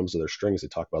people when it comes to their strings. They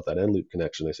talk about that end loop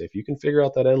connection. They say, if you can figure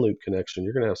out that end loop connection,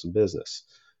 you're going to have some business.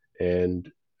 And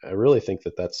I really think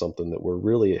that that's something that we're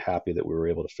really happy that we were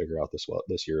able to figure out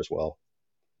this year as well.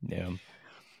 Yeah.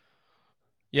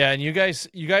 Yeah, and you guys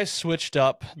switched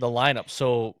up the lineup.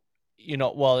 So,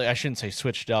 well, I shouldn't say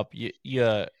switched up.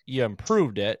 You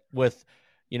improved it with,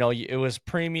 it was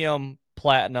premium,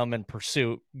 platinum, and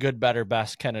pursuit, good, better,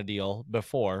 best kind of deal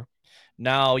before.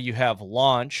 Now you have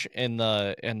launch in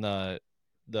the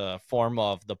form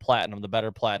of the platinum, the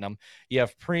better platinum. You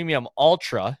have premium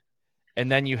ultra, and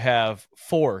then you have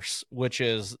force, which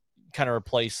is kind of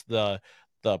replace the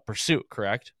pursuit,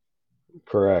 correct?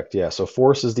 Correct. Yeah. So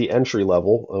force is the entry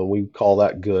level. We call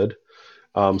that good.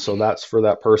 So that's for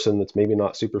that person that's maybe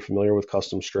not super familiar with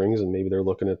custom strings, and maybe they're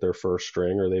looking at their first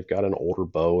string, or they've got an older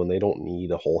bow and they don't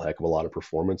need a whole heck of a lot of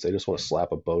performance. They just want to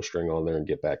slap a bowstring on there and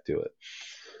get back to it.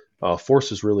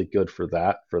 Force is really good for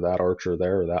that archer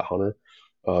there or that hunter.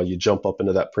 You jump up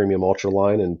into that premium ultra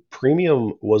line, and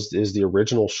premium is the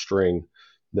original string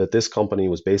that this company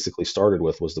was basically started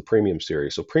with, was the premium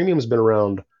series. So premium's been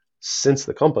around since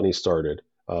the company started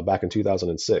back in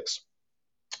 2006.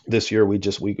 This year we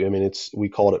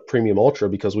called it premium ultra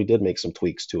because we did make some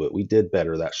tweaks to it. We did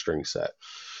better that string set.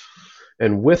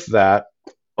 And with that,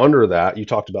 under that, you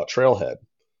talked about trailhead.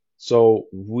 So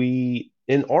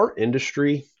in our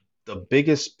industry, the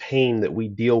biggest pain that we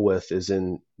deal with is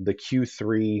in the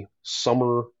Q3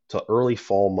 summer to early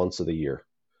fall months of the year.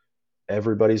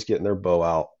 Everybody's getting their bow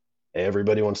out.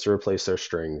 Everybody wants to replace their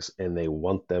strings, and they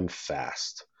want them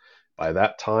fast. By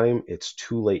that time, it's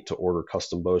too late to order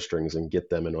custom bowstrings and get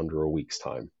them in under a week's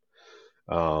time.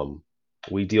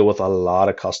 We deal with a lot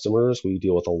of customers. We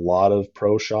deal with a lot of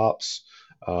pro shops.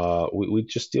 We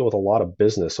just deal with a lot of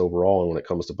business overall when it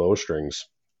comes to bowstrings.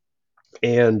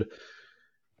 And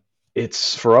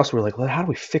it's for us, we're like, well, how do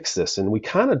we fix this? And we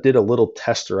kind of did a little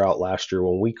tester out last year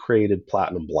when we created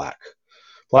Platinum Black.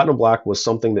 Platinum Black was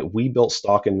something that we built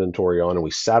stock inventory on, and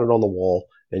we sat it on the wall.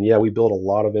 And yeah, we built a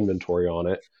lot of inventory on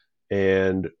it.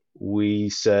 And we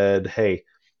said, hey,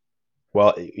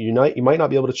 well, you might not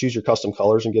be able to choose your custom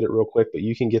colors and get it real quick, but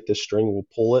you can get this string. We'll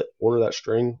pull it, order that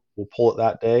string. We'll pull it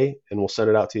that day, and we'll send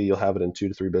it out to you. You'll have it in 2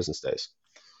 to 3 business days.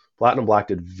 Platinum Black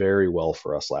did very well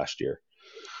for us last year.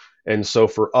 And so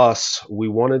for us, we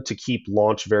wanted to keep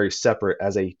launch very separate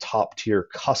as a top tier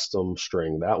custom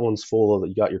string. That one's full of,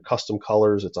 you got your custom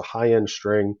colors. It's a high end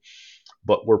string.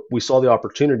 But we saw the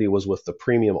opportunity was with the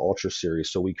Premium Ultra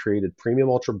series. So we created Premium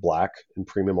Ultra Black and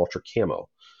Premium Ultra Camo.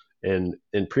 And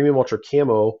Premium Ultra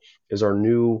Camo is our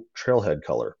new trailhead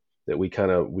color that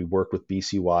we worked with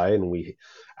BCY, and we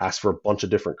asked for a bunch of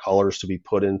different colors to be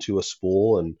put into a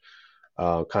spool and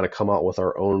kind of come out with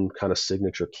our own kind of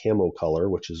signature camo color,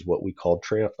 which is what we called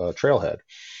trailhead.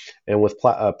 And with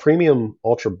Premium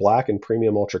Ultra Black and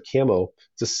Premium Ultra Camo,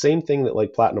 it's the same thing that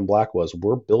like Platinum Black was.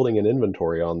 We're building an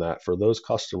inventory on that for those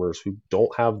customers who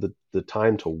don't have the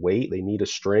time to wait. They need a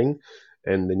string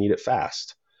and they need it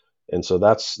fast. And so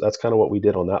that's kind of what we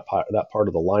did on that part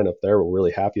of the lineup there. We're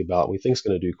really happy about, and we think it's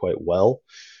going to do quite well.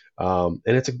 And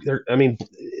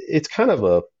it's kind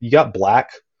of you got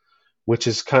black, which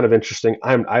is kind of interesting.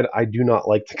 I do not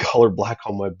like the color black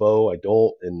on my bow. I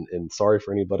don't, and sorry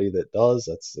for anybody that does.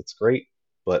 That's great,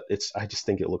 but I just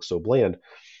think it looks so bland.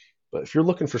 But if you're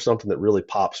looking for something that really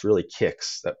pops, really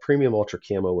kicks, that Premium Ultra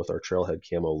Camo with our trailhead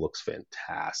camo looks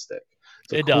fantastic.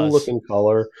 It's a cool looking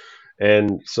color.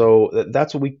 And so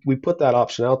that's what we put that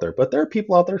option out there. But there are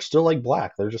people out there still like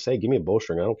black. They're just, hey, give me a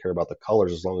bowstring. I don't care about the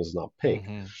colors as long as it's not pink.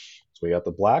 Mm-hmm. So we got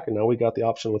the black, and now we got the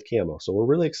option with camo. So we're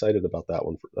really excited about that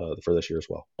one for this year as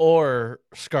well. Or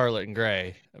scarlet and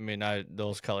gray. I mean,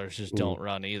 those colors just don't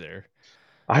run either.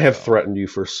 I have threatened you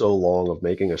for so long of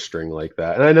making a string like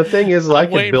that. And the thing is, I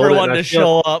could build it. One to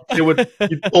show up.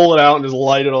 You'd pull it out and just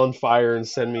light it on fire and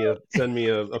send me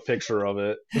a picture of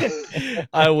it.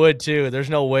 I would too. There's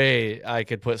no way I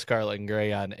could put scarlet and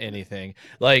gray on anything.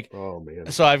 Like, oh man.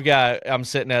 So I'm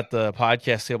sitting at the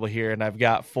podcast table here, and I've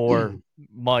got 4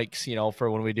 mics,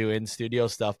 for when we do in studio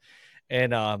stuff,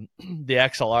 and the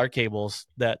XLR cables,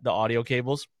 the audio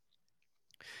cables.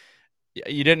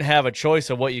 You didn't have a choice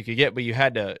of what you could get, but you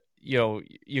had to,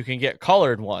 you can get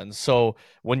colored ones. So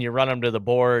when you run them to the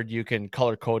board, you can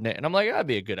color code it. And I'm like, that'd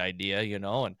be a good idea,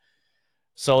 And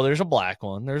so there's a black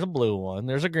one, there's a blue one,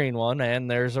 there's a green one,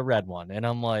 and there's a red one. And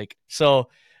I'm like, so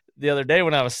the other day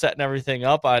when I was setting everything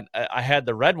up, I had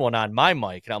the red one on my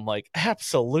mic, and I'm like,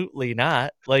 absolutely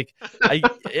not. Like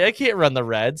I can't run the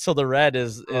red. So the red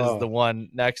is the one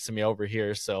next to me over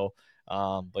here. So,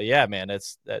 but yeah, man,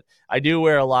 it's that I do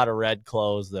wear a lot of red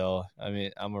clothes though. I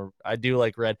mean, I do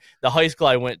like red. The high school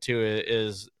I went to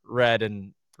is red,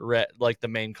 and red, like the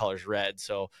main color's red.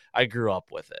 So I grew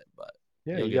up with it, but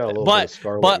Yeah, You'll you get got a that. little bit of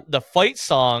Scarlet. But the fight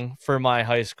song for my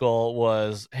high school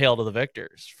was "Hail to the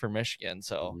Victors" for Michigan.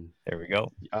 So There we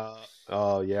go.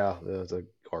 Oh yeah, that's a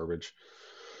garbage.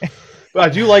 But I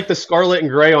do like the scarlet and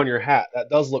gray on your hat. That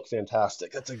does look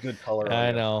fantastic. That's a good color on I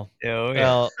you. know. Oh, yeah.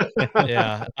 Well,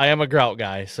 yeah, I am a grout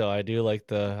guy, so I like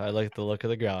the look of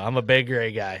the grout. I'm a big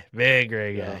gray guy, Yeah.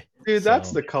 guy. Dude, that's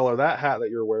So, the color. That hat that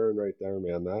you're wearing right there,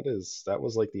 man. That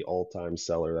was like the all-time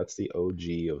seller. That's the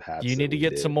OG of hats you that need to we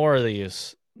get some did. more of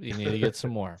these. You need to get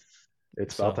some more.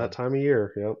 It's about that So time of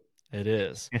year. Yep. it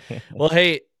is. Well,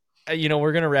 hey,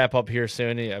 we're gonna wrap up here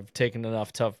soon. I've taken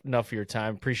enough of your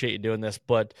time. Appreciate you doing this.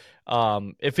 But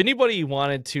if anybody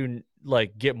wanted to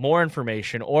like get more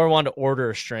information or want to order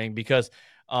a string, because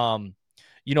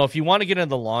if you want to get into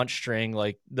the launch string,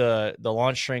 like the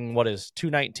launch string, what is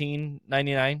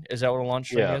 $219.99? Is that what a launch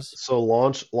string Yeah. is? So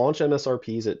launch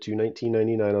MSRPs at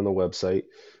 $219.99 on the website.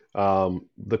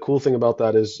 The cool thing about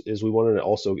that is we wanted to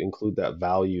also include that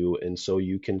value, and so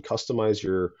you can customize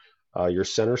your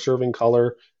center serving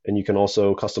color, and you can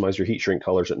also customize your heat shrink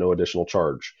colors at no additional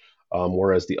charge.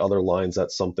 Whereas the other lines,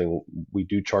 that's something we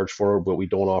do charge for, but we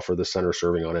don't offer the center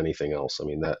serving on anything else. I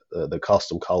mean that the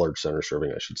custom colored center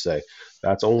serving, I should say,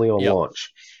 that's only on Yep.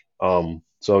 launch.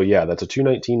 So yeah, that's a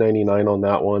 $219.99 on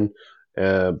that one.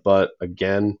 But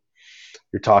again,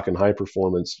 you're talking high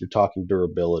performance, you're talking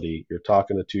durability, you're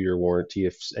talking a 2-year warranty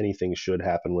if anything should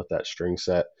happen with that string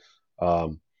set.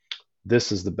 Um,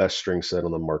 this is the best string set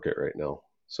on the market right now.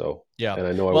 So, Yeah. and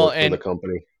I know I Well, work for the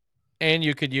company. and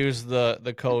you could use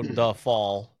the code the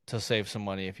fall to save some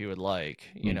money if you would like,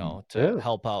 to Yeah,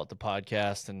 help out the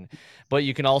podcast. But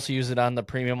you can also use it on the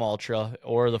Premium Ultra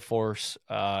or the Force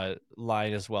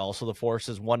line as well. So the Force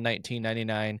is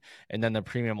 $119.99, and then the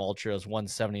Premium Ultra is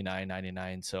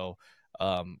 $179.99. So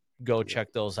go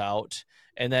check those out.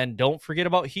 And then don't forget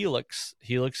about Helix.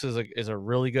 Helix is a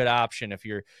really good option if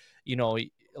you're,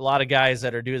 a lot of guys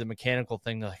that are doing the mechanical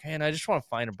thing. They're like, man, I just want to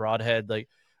find a broadhead. Like,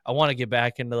 I want to get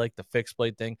back into like the fixed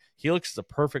blade thing. Helix is the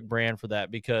perfect brand for that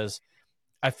because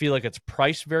I feel like it's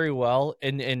priced very well.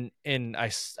 And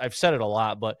I've said it a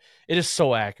lot, but it is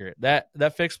so accurate.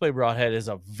 That fixed blade broadhead is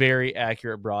a very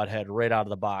accurate broadhead right out of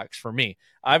the box for me.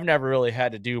 I've never really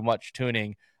had to do much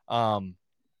tuning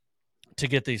to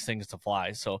get these things to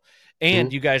fly. So,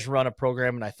 and you guys run a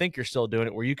program, and I think you're still doing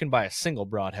it, where you can buy a single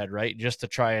broadhead, right? Just to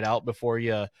try it out before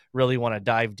you really want to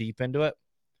dive deep into it.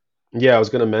 Yeah, I was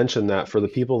going to mention that for the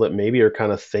people that maybe are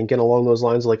kind of thinking along those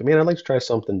lines, like, man, I'd like to try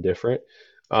something different.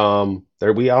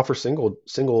 There we offer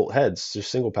single heads,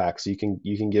 just single packs. You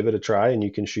can give it a try and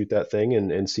you can shoot that thing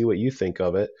and see what you think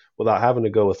of it without having to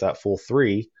go with that full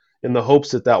three, in the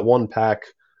hopes that that one pack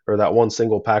or that one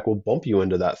single pack will bump you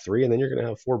into that three, and then you're going to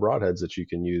have 4 broadheads that you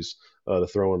can use to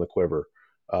throw in the quiver.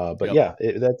 But Yep.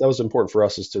 yeah, that was important for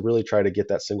us, is to really try to get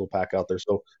that single pack out there,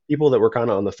 so people that were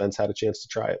kind of on the fence had a chance to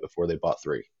try it before they bought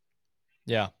 3.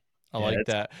 Yeah, I Yeah, like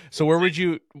that. So where would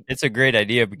you It's a great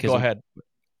idea because go ahead?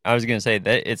 I was going to say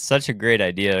that it's such a great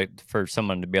idea for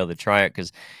someone to be able to try it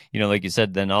because, like you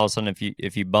said, then all of a sudden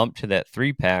if you bump to that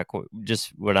 3-pack, just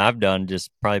what I've done,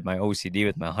 just probably my OCD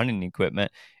with my hunting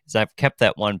equipment, is I've kept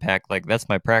that 1-pack, like that's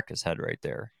my practice head right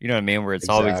there. You know what I mean? Where it's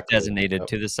always Exactly. designated Yep.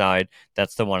 to the side.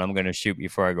 That's the one I'm going to shoot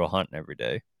before I go hunting every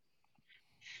day.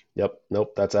 Yep.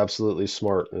 Nope. That's absolutely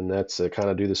smart, and that's kind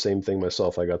of do the same thing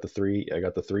myself. I got the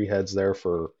 3 heads there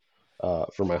for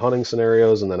my hunting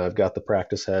scenarios, and then I've got the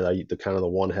practice head. The kind of the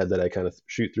one head that I kind of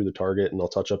shoot through the target, and I'll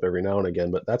touch up every now and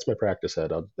again. But that's my practice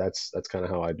head. That's kind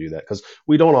of how I do that, because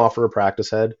we don't offer a practice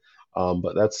head,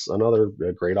 but that's another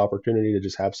great opportunity to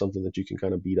just have something that you can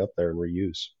kind of beat up there and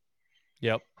reuse.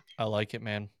 Yep, I like it,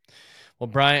 man. Well,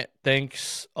 Bryant,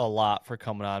 thanks a lot for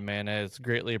coming on, man. It's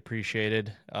greatly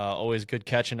appreciated. Always good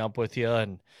catching up with you,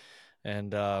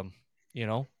 and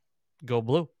go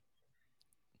blue.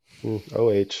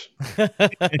 OH.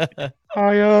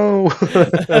 Hi-yo.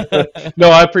 No,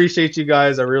 I appreciate you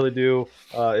guys. I really do.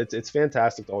 It's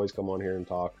fantastic to always come on here and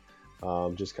talk.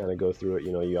 Just kind of go through it.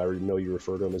 I already know you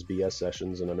refer to them as BS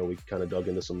sessions, and I know we kind of dug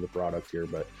into some of the product here,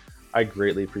 but I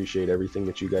greatly appreciate everything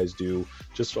that you guys do,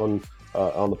 just on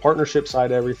the partnership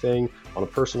side of everything, on a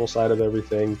personal side of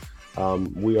everything.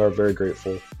 We are very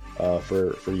grateful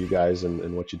for you guys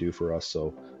and what you do for us.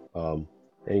 So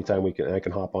anytime I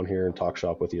can hop on here and talk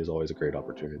shop with you is always a great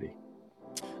opportunity.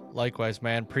 Likewise,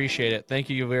 man. Appreciate it.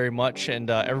 Thank you very much. And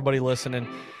everybody listening,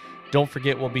 don't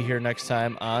forget we'll be here next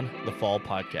time on the Fall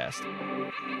Podcast.